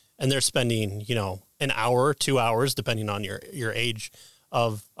 And they're spending, an hour, 2 hours, depending on your age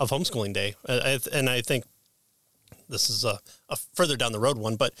of homeschooling day. And I think this is a further down the road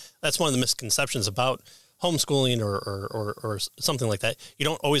one, but that's one of the misconceptions about homeschooling or something like that. You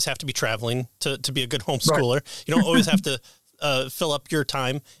don't always have to be traveling to be a good homeschooler. Right. You don't always have to fill up your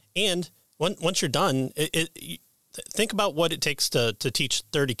time. And once you're done, think about what it takes to teach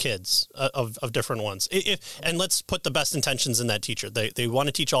 30 kids of different ones. And let's put the best intentions in that teacher. They want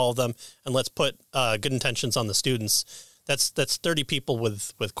to teach all of them, and let's put good intentions on the students. That's 30 people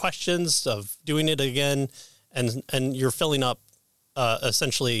with questions of doing it again. And you're filling up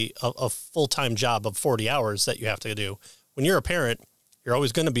essentially a full-time job of 40 hours that you have to do. When you're a parent, you're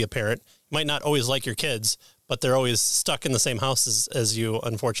always going to be a parent. You might not always like your kids, but they're always stuck in the same house as you,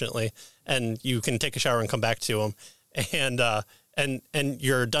 unfortunately. And you can take a shower and come back to them. And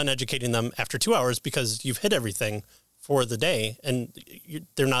you're done educating them after 2 hours because you've hit everything for the day, and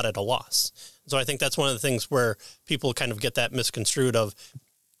they're not at a loss. So I think that's one of the things where people kind of get that misconstrued of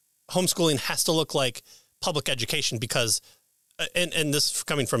homeschooling has to look like public education because, and this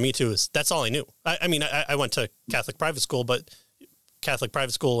coming from me too, is that's all I knew. I mean, I went to Catholic private school, but Catholic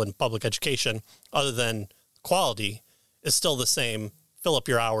private school and public education, other than quality, is still the same fill up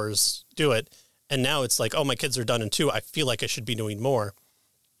your hours, do it. And now it's like, oh, my kids are done in 2. I feel like I should be doing more.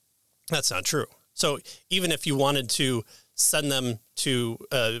 That's not true. So even if you wanted to send them to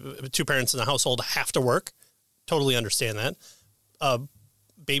 2 parents in the household have to work, totally understand that.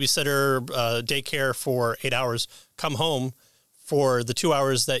 Babysitter, daycare for 8 hours, come home for the 2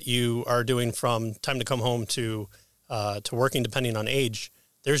 hours that you are doing from time to come home to working, depending on age.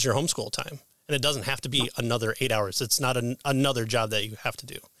 There's your homeschool time. And it doesn't have to be another 8 hours. It's not another job that you have to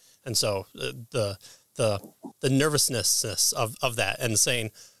do. And so the nervousness of that, and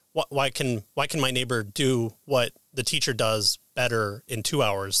saying, why can my neighbor do what the teacher does better in 2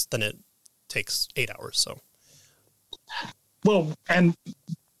 hours than it takes 8 hours? So, well, and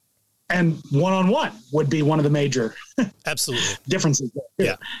one-on-one would be one of the major absolutely differences.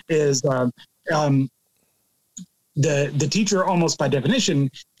 Yeah, is the teacher, almost by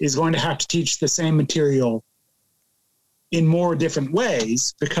definition, is going to have to teach the same material in more different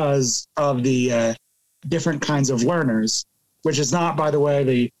ways because of the different kinds of learners, which is not, by the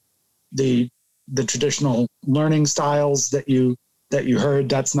way, the traditional learning styles that you heard.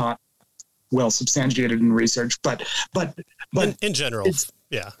 That's not well substantiated in research, but in general, it's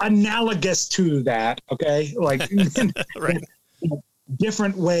yeah, analogous to that. Okay, like right.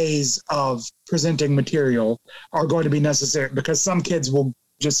 Different ways of presenting material are going to be necessary because some kids will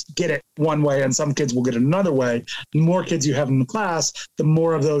just get it one way and some kids will get it another way. The more kids you have in the class, the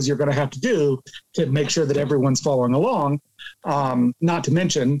more of those you're going to have to do to make sure that everyone's following along. Not to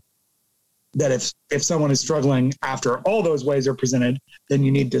mention that if someone is struggling after all those ways are presented, then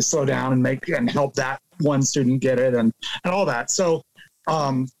you need to slow down and help that one student get it and all that. So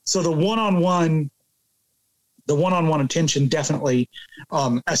the one-on-one attention definitely,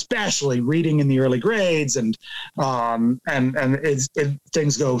 especially reading in the early grades, and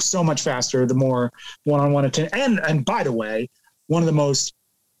things go so much faster the more one-on-one attention. And by the way, one of the most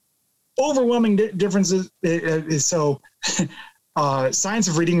overwhelming differences is science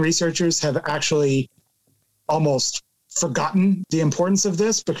of reading researchers have actually almost forgotten the importance of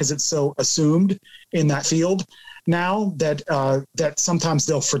this because it's so assumed in that field now that sometimes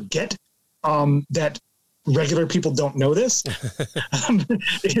they'll forget that regular people don't know this.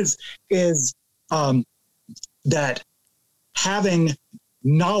 is that having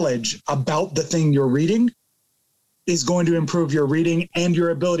knowledge about the thing you're reading is going to improve your reading and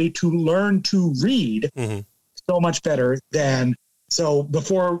your ability to learn to read so much better than. So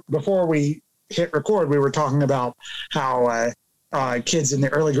before we hit record, we were talking about how kids in the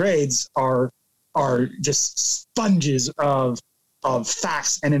early grades are just sponges of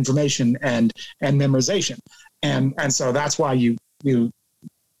facts and information and memorization, and so that's why you hit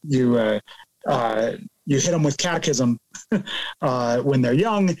them with catechism when they're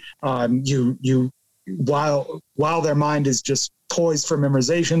young. While their mind is just poised for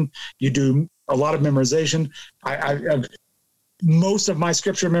memorization, you do a lot of memorization. I've most of my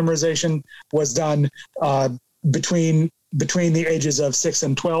scripture memorization was done between the ages of 6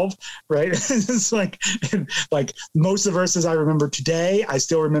 and 12, right? It's like most of the verses I remember today, I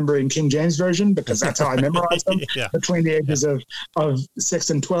still remember in King James Version because that's how I memorized them. Yeah. Between the ages of 6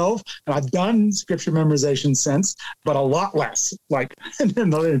 and 12. And I've done scripture memorization since, but a lot less.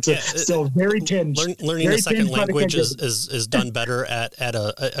 It's still very tinged. Learning a second language is done better at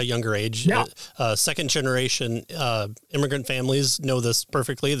a younger age. Yeah. Second generation immigrant families know this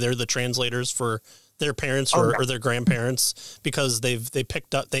perfectly. They're the translators for their parents or their grandparents because they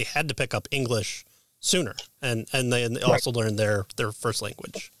had to pick up English sooner and they also learned their first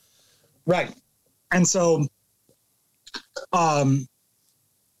language. Right. And so to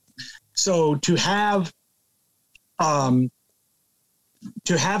have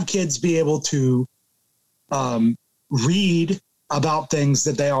kids be able to read about things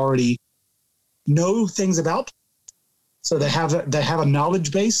that they already know things about, so they have a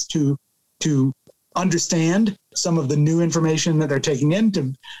knowledge base to understand some of the new information that they're taking in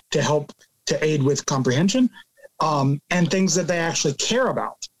to help to aid with comprehension, and things that they actually care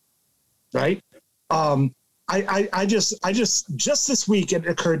about. Right. I just this week, it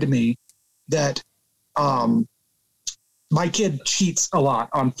occurred to me that, my kid cheats a lot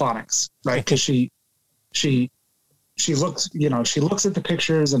on phonics, right? Cause she looks, she looks at the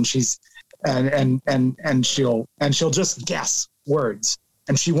pictures and and she'll just guess words.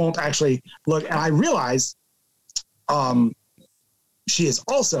 And she won't actually look. And I realize she is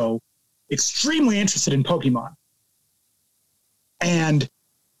also extremely interested in Pokemon. And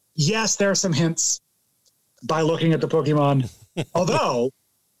yes, there are some hints by looking at the Pokemon. although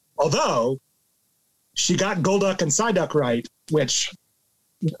she got Golduck and Psyduck right, which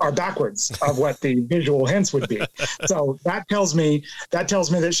are backwards of what the visual hints would be. So that tells me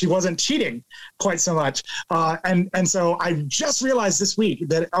that she wasn't cheating quite so much. And so I just realized this week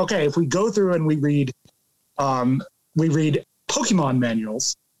that, okay, if we go through and we read Pokemon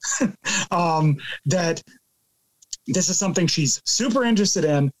manuals, that this is something she's super interested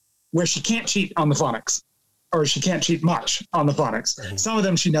in, where she can't cheat on the phonics, or she can't cheat much on the phonics. Mm-hmm. Some of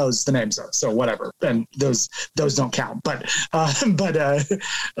them she knows the names of, so whatever, and those don't count. But there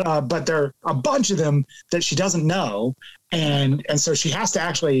are a bunch of them that she doesn't know, and so she has to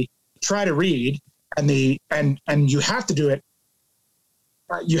actually try to read, and you have to do it.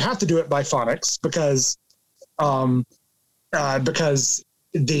 You have to do it by phonics because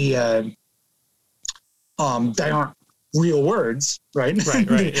they aren't real words, right?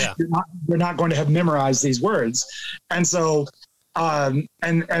 Right. Yeah. You're not going to have memorized these words. And so,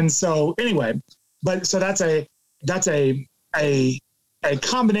 and so anyway, but so that's a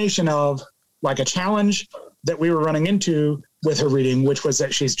combination of like a challenge that we were running into with her reading, which was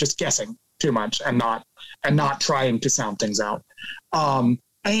that she's just guessing too much and not trying to sound things out.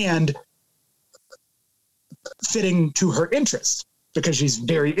 And fitting to her interests, because she's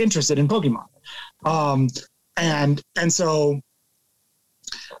very interested in Pokemon. And so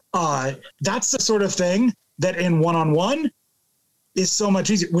that's the sort of thing that in one-on-one is so much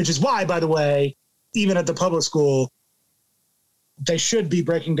easier, which is why, by the way, even at the public school, they should be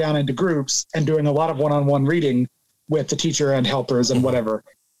breaking down into groups and doing a lot of one-on-one reading with the teacher and helpers and whatever.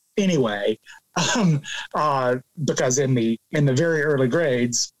 Anyway, because in the very early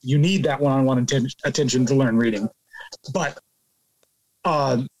grades, you need that one-on-one attention to learn reading. But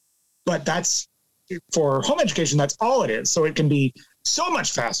that's, for home education, that's all it is. So it can be so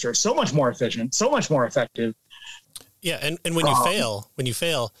much faster, so much more efficient, so much more effective. Yeah, and when you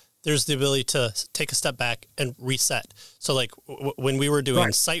fail, there's the ability to take a step back and reset. So like when we were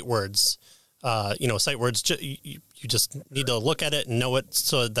doing sight words, sight words, you just need to look at it and know it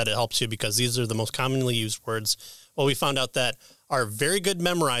so that it helps you, because these are the most commonly used words. Well, we found out that our very good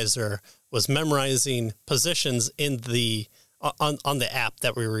memorizer was memorizing positions in the on the app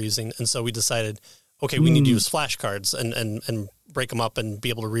that we were using, and so we decided, okay, we need to use flashcards and break them up and be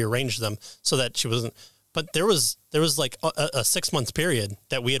able to rearrange them so that she wasn't. But there was like a 6 month period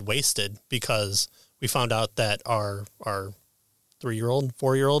that we had wasted because we found out that our 3-year-old,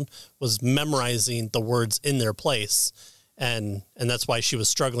 4-year-old was memorizing the words in their place. And that's why she was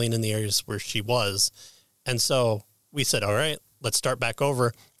struggling in the areas where she was. And so we said, all right, let's start back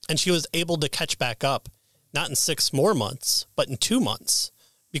over. And she was able to catch back up, not in 6 more months, but in 2 months,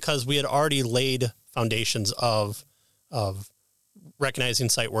 because we had already laid foundations of recognizing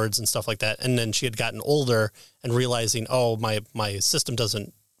sight words and stuff like that. And then she had gotten older and realizing, oh, my system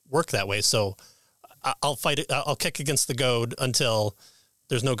doesn't work that way. So I'll fight it. I'll kick against the goad until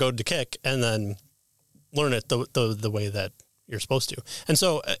there's no goad to kick, and then learn it the way that you're supposed to. And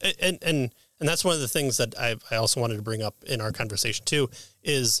so, and that's one of the things that I also wanted to bring up in our conversation too,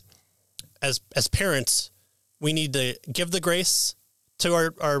 is as parents, we need to give the grace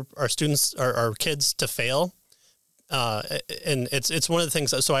to our students, our kids, to fail. And it's one of the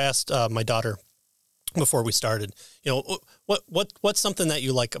things. So I asked my daughter before we started, what's something that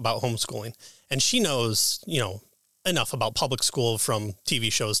you like about homeschooling? And she knows, enough about public school from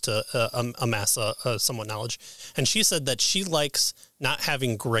TV shows to amass a somewhat knowledge. And she said that she likes not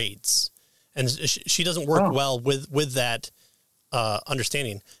having grades, and she doesn't work well with that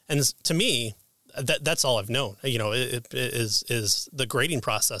understanding. And to me, that's all I've known. It is the grading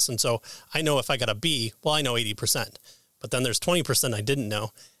process. And so I know if I got a B, well, I know 80%, but then there's 20% I didn't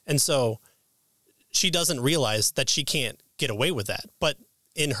know. And so she doesn't realize that she can't get away with that. But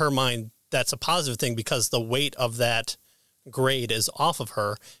in her mind, that's a positive thing, because the weight of that grade is off of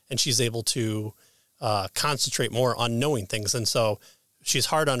her, and she's able to concentrate more on knowing things. And so she's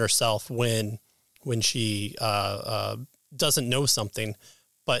hard on herself when she doesn't know something,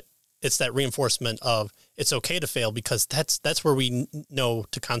 but it's that reinforcement of it's okay to fail, because that's where we know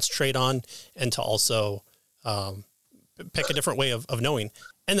to concentrate on and to also pick a different way of knowing.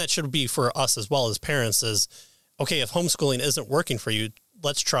 And that should be for us as well as parents, is, okay, if homeschooling isn't working for you,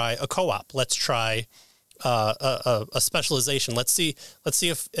 let's try a co-op. Let's try a specialization. Let's see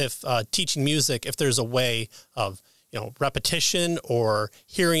if teaching music, if there's a way of, repetition or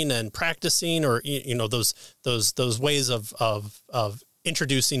hearing and practicing, or, those ways of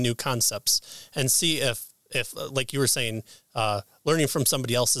introducing new concepts, and see if like you were saying, learning from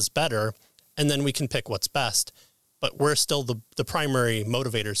somebody else is better, and then we can pick what's best. But we're still the primary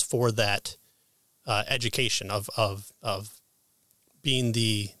motivators for that education of being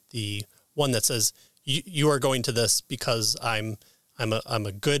the one that says, you are going to this because I'm I'm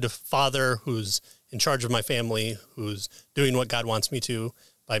a good father who's in charge of my family, who's doing what God wants me to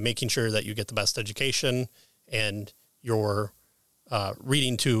by making sure that you get the best education and you're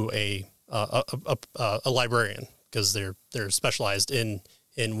reading to a librarian because they're specialized in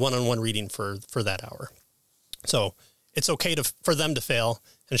one-on-one reading for that hour. So it's okay for them to fail,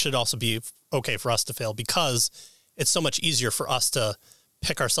 and it should also be okay for us to fail because it's so much easier for us to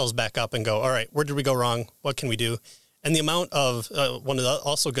pick ourselves back up and go, all right, where did we go wrong? What can we do? And the amount of one of the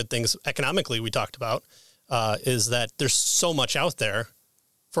also good things economically we talked about is that there's so much out there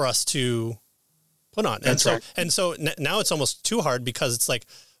for us to put on. That's right. And so now it's almost too hard because it's like,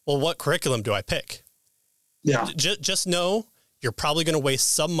 well, what curriculum do I pick? Yeah. Just know you're probably going to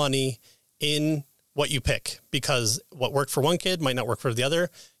waste some money in what you pick because what worked for one kid might not work for the other.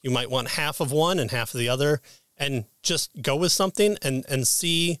 You might want half of one and half of the other, and just go with something and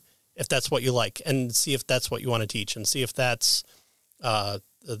see if that's what you like and see if that's what you want to teach and see if that's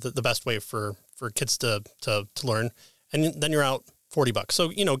the best way for kids to learn. And then you're out $40. So,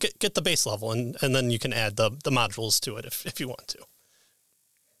 get the base level and then you can add the modules to it if you want to.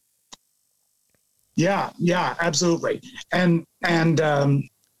 Yeah, absolutely. And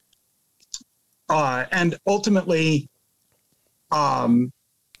ultimately,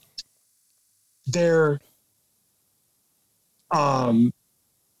 there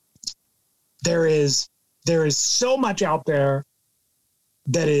is so much out there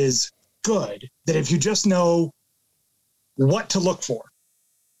that is good that if you just know what to look for,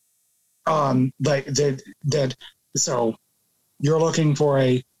 so you're looking for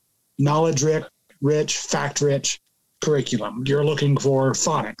a knowledge-rich, fact-rich curriculum. You're looking for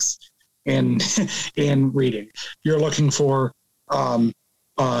phonics in reading. You're looking for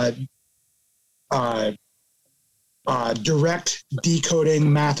direct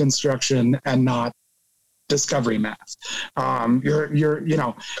decoding math instruction and not discovery math.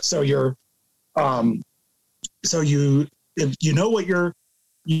 If you know what you're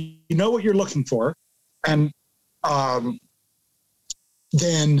looking for, and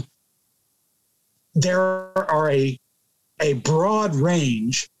then there are a broad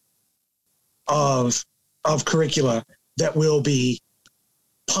range of curricula that will be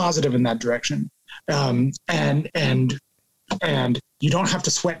positive in that direction. And you don't have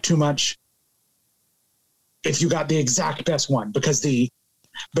to sweat too much if you got the exact best one, because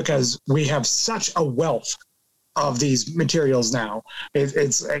we have such a wealth of these materials now.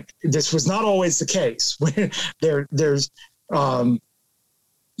 It's like, this was not always the case. There's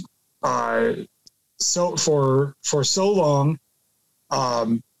so for so long,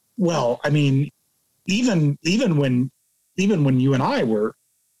 well, I mean, even when you and I were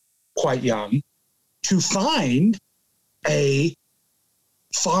quite young, to find a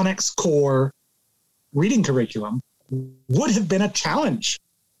phonics core reading curriculum would have been a challenge,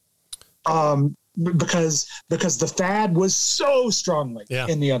 because the fad was so strongly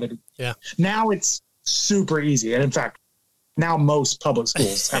in the other. Yeah. Now it's super easy, and in fact, now most public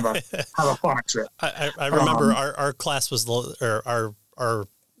schools have a phonics rip. I remember our class was our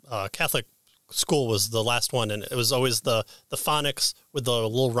Catholic school was the last one, and it was always the phonics with the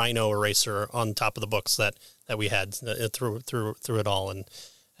little rhino eraser on top of the books that we had through it all,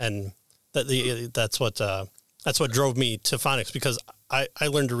 and that's what drove me to phonics, because I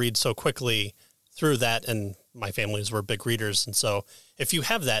learned to read so quickly through that, and my families were big readers, and so if you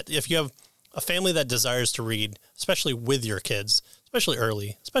have a family that desires to read, especially with your kids, especially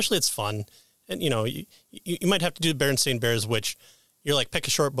early, especially it's fun, and you might have to do Berenstain Bears, which you're like, pick a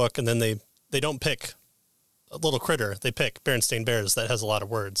short book, and then they don't pick a little critter. They pick Berenstain Bears that has a lot of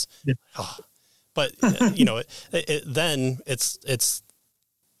words. Yeah. Oh. But, then it's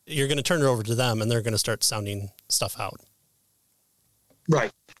you're going to turn it over to them, and they're going to start sounding stuff out.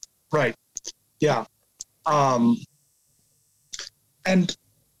 Right. Yeah. And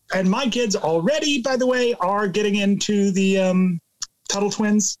my kids already, by the way, are getting into the Tuttle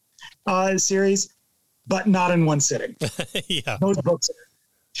Twins series, but not in one sitting. Yeah. Those books are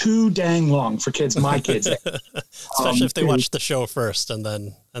too dang long for kids, my kids. Especially if they watch the show first and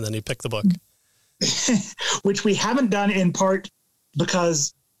then you pick the book. Which we haven't done, in part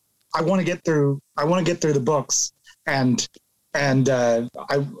because I want to get through the books, and I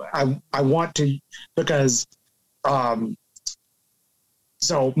want to, because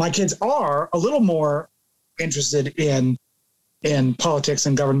so my kids are a little more interested in politics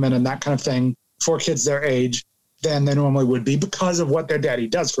and government and that kind of thing for kids their age than they normally would be, because of what their daddy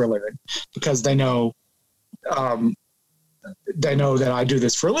does for a living, because they know that I do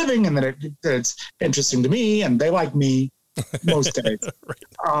this for a living, and that it's interesting to me, and they like me most days. Right.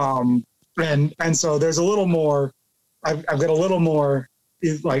 And so there's a little more I've got a little more,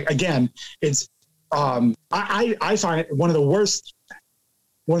 like, again, it's, I find it one of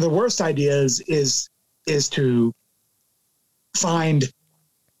the worst ideas is to find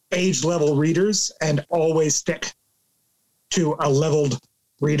age level readers and always stick to a leveled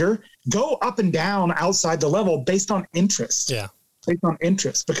reader. Go up and down outside the level based on interest. Yeah. Based on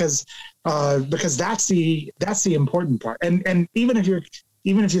interest, because that's the important part. And even if your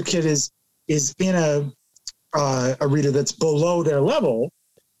kid is in a reader that's below their level,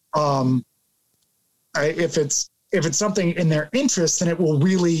 if it's something in their interest, then it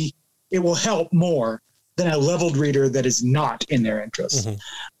will help more than a leveled reader that is not in their interest.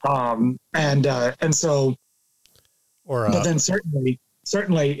 Mm-hmm. And so, but then certainly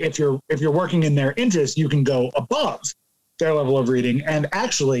if you're working in their interest, you can go above their level of reading, and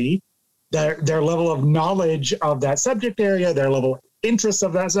actually their level of knowledge of that subject area, their level of interest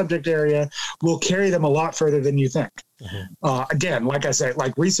of that subject area will carry them a lot further than you think. Mm-hmm. Again, like I say,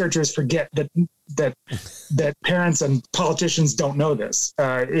 like, researchers forget that parents and politicians don't know this.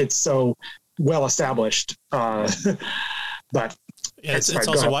 It's so well established. But yeah,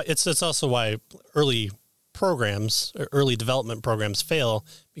 it's also why early development programs fail,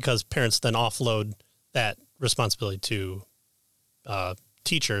 because parents then offload that responsibility to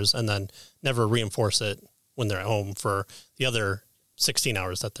teachers and then never reinforce it when they're at home for the other 16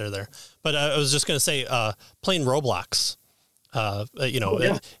 hours that they're there. But I was just going to say, playing Roblox,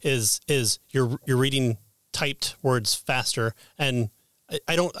 is you're reading typed words faster, and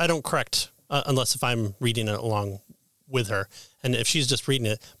I don't correct unless if I'm reading it along with her, and if she's just reading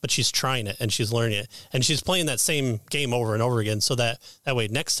it, but she's trying it and she's learning it and she's playing that same game over and over again, so that way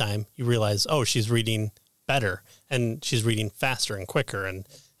next time you realize, oh, she's reading better and she's reading faster and quicker, and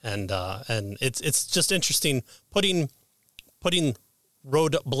it's just interesting putting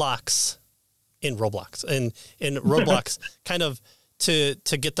roadblocks in Roblox, and in Roblox kind of to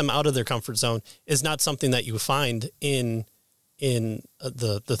get them out of their comfort zone is not something that you find in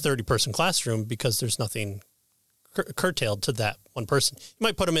the 30-person classroom, because there's nothing curtailed to that one person. You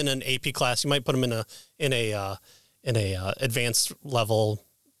might put them in an AP class, you might put them in a advanced level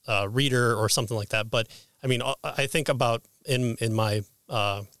reader or something like that. But I mean, I think about in my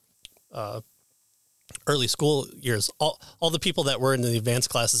early school years, all the people that were in the advanced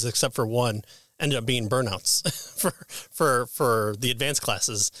classes, except for one, ended up being burnouts for the advanced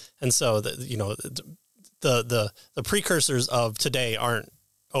classes. And so the precursors of today aren't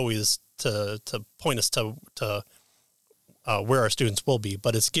always to point us to where our students will be,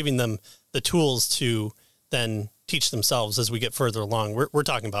 but it's giving them the tools to then teach themselves as we get further along. We're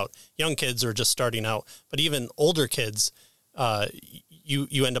talking about young kids who are just starting out, but even older kids,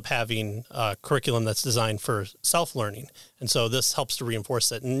 you end up having a curriculum that's designed for self-learning. And so this helps to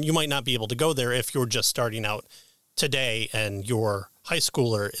reinforce it. And you might not be able to go there if you're just starting out today and your high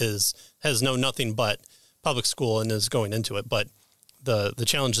schooler has known nothing but public school and is going into it. But the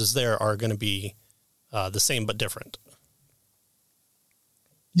challenges there are going to be the same but different.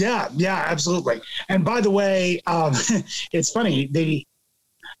 Yeah, absolutely. And by the way, it's funny, the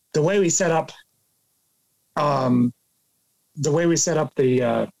way we set up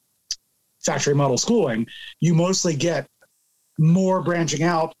the factory model schooling, you mostly get more branching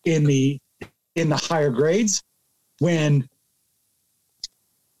out in the higher grades, when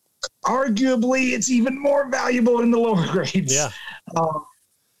arguably it's even more valuable in the lower grades. Yeah.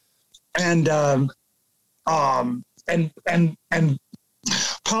 And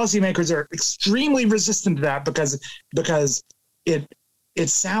policymakers are extremely resistant to that, because it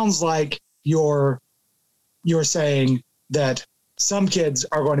sounds like you're saying that some kids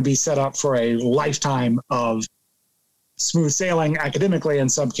are going to be set up for a lifetime of smooth sailing academically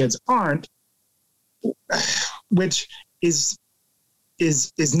and some kids aren't, which is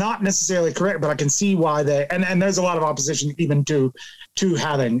not necessarily correct, but I can see why and there's a lot of opposition even to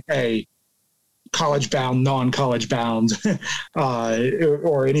having a college bound, non-college bound,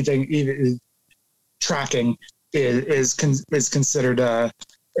 or anything, even tracking is considered a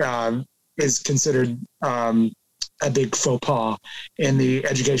big faux pas in the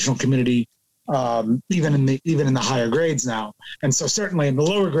educational community, even in the higher grades now. And so certainly in the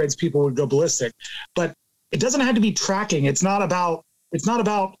lower grades, people would go ballistic, but it doesn't have to be tracking. It's not about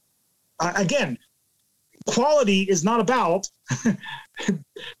again, quality is not about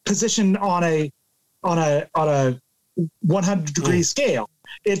position on a 100 degree scale.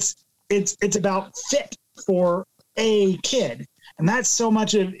 It's about fit for a kid. And that's so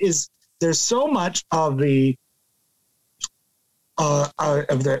much there's so much of the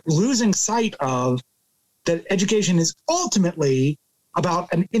losing sight of that education is ultimately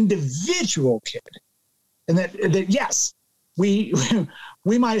about an individual kid. and that yes, we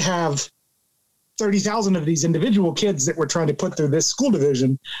might have 30,000 of these individual kids that we're trying to put through this school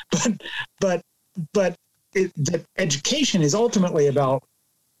division, but that education is ultimately about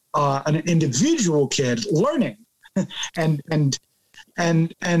an individual kid learning, and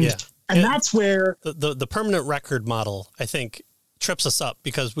that's where the permanent record model, I think, trips us up,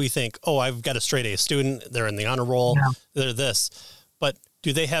 because we think, oh, I've got a straight A student, they're in the honor roll, they're this, but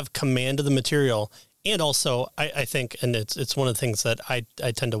do they have command of the material? And also, I think, and it's one of the things that I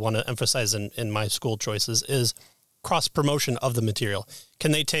tend to want to emphasize in my school choices, is cross promotion of the material.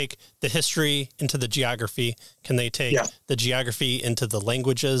 Can they take the history into the geography? Can they take the geography into the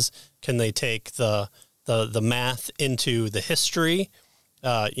languages? Can they take the math into the history?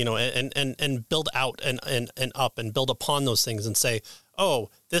 And build out and up and build upon those things and say,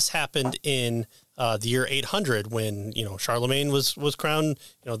 oh, this happened in the year 800 when, Charlemagne was crowned,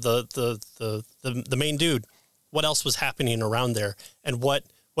 the main dude. What else was happening around there? And what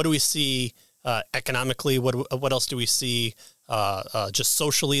do we see economically? What else do we see just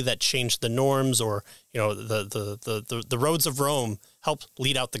socially that changed the norms? Or, the roads of Rome helped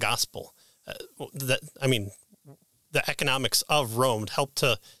lead out the gospel. The economics of Rome helped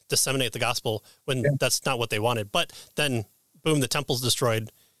to disseminate the gospel when that's not what they wanted. But then, boom, the temple's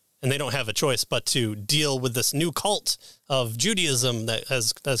destroyed, and they don't have a choice but to deal with this new cult of Judaism that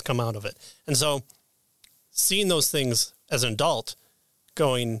has come out of it. And so, seeing those things as an adult,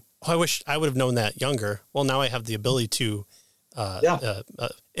 going, oh, I wish I would have known that younger. Well, now I have the ability to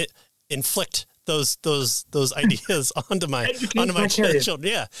inflict those ideas onto my children.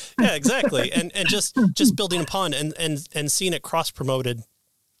 Yeah, exactly. And just building upon and seeing it cross promoted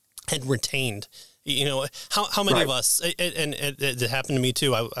and retained. How many of us, and it happened to me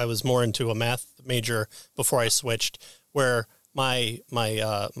too. I was more into a math major before I switched, where my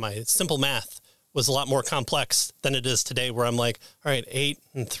simple math was a lot more complex than it is today, where I'm like, all right, 8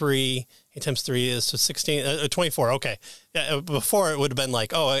 times 3 is 16, 24. Okay. Yeah, before it would have been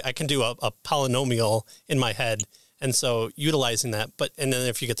like, oh, I can do a polynomial in my head. And so utilizing that, and then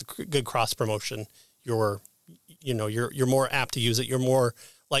if you get the good cross promotion, you're more apt to use it. You're more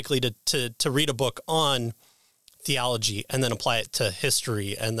likely to read a book on theology and then apply it to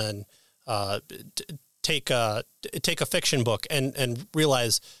history, and then take a fiction book and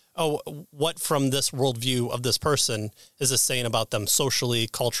realize, oh, what from this worldview of this person is this saying about them socially,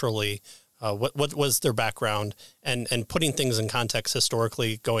 culturally? What was their background? And putting things in context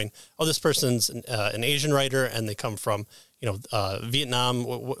historically, going, oh, this person's an Asian writer, and they come from Vietnam.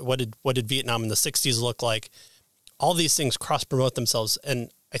 What did Vietnam in the 60s look like? All these things cross promote themselves,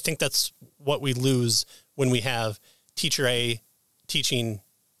 and I think that's what we lose when we have teacher A teaching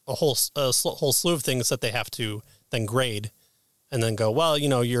a whole slew of things that they have to then grade. And then go, well,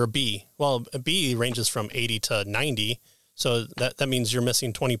 you're a B. Well, a B ranges from 80 to 90. So that means you're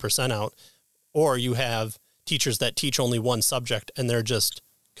missing 20% out. Or you have teachers that teach only one subject, and they're just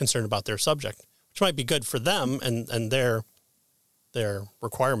concerned about their subject, which might be good for them and their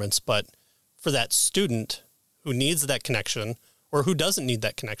requirements. But for that student who needs that connection, or who doesn't need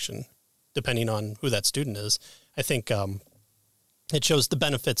that connection, depending on who that student is, I think it shows the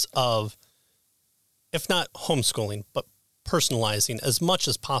benefits of, if not homeschooling, but personalizing as much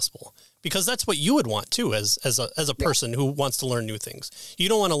as possible, because that's what you would want too, as a person who wants to learn new things. You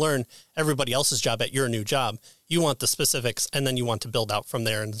don't want to learn everybody else's job at your new job. You want the specifics, and then you want to build out from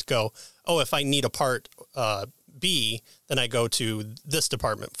there and go, oh, if I need a part B, then I go to this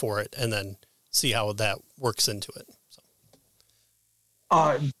department for it, and then see how that works into it. So.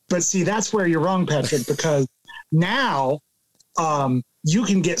 But see, that's where you're wrong, Patrick, because now you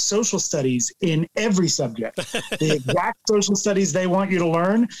can get social studies in every subject. The exact social studies they want you to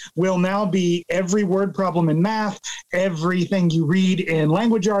learn will now be every word problem in math, everything you read in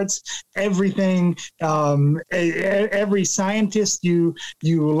language arts, everything, every scientist you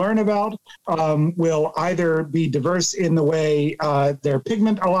learn about will either be diverse in the way their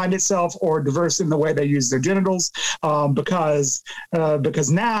pigment aligned itself, or diverse in the way they use their genitals, because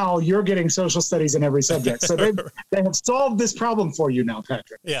now you're getting social studies in every subject. So they have solved this problem for you now,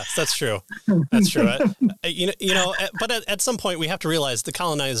 Patrick. Yes, that's true. That's true. But at some point we have to realize the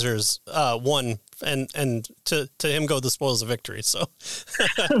colonizers won, and to him go the spoils of victory. So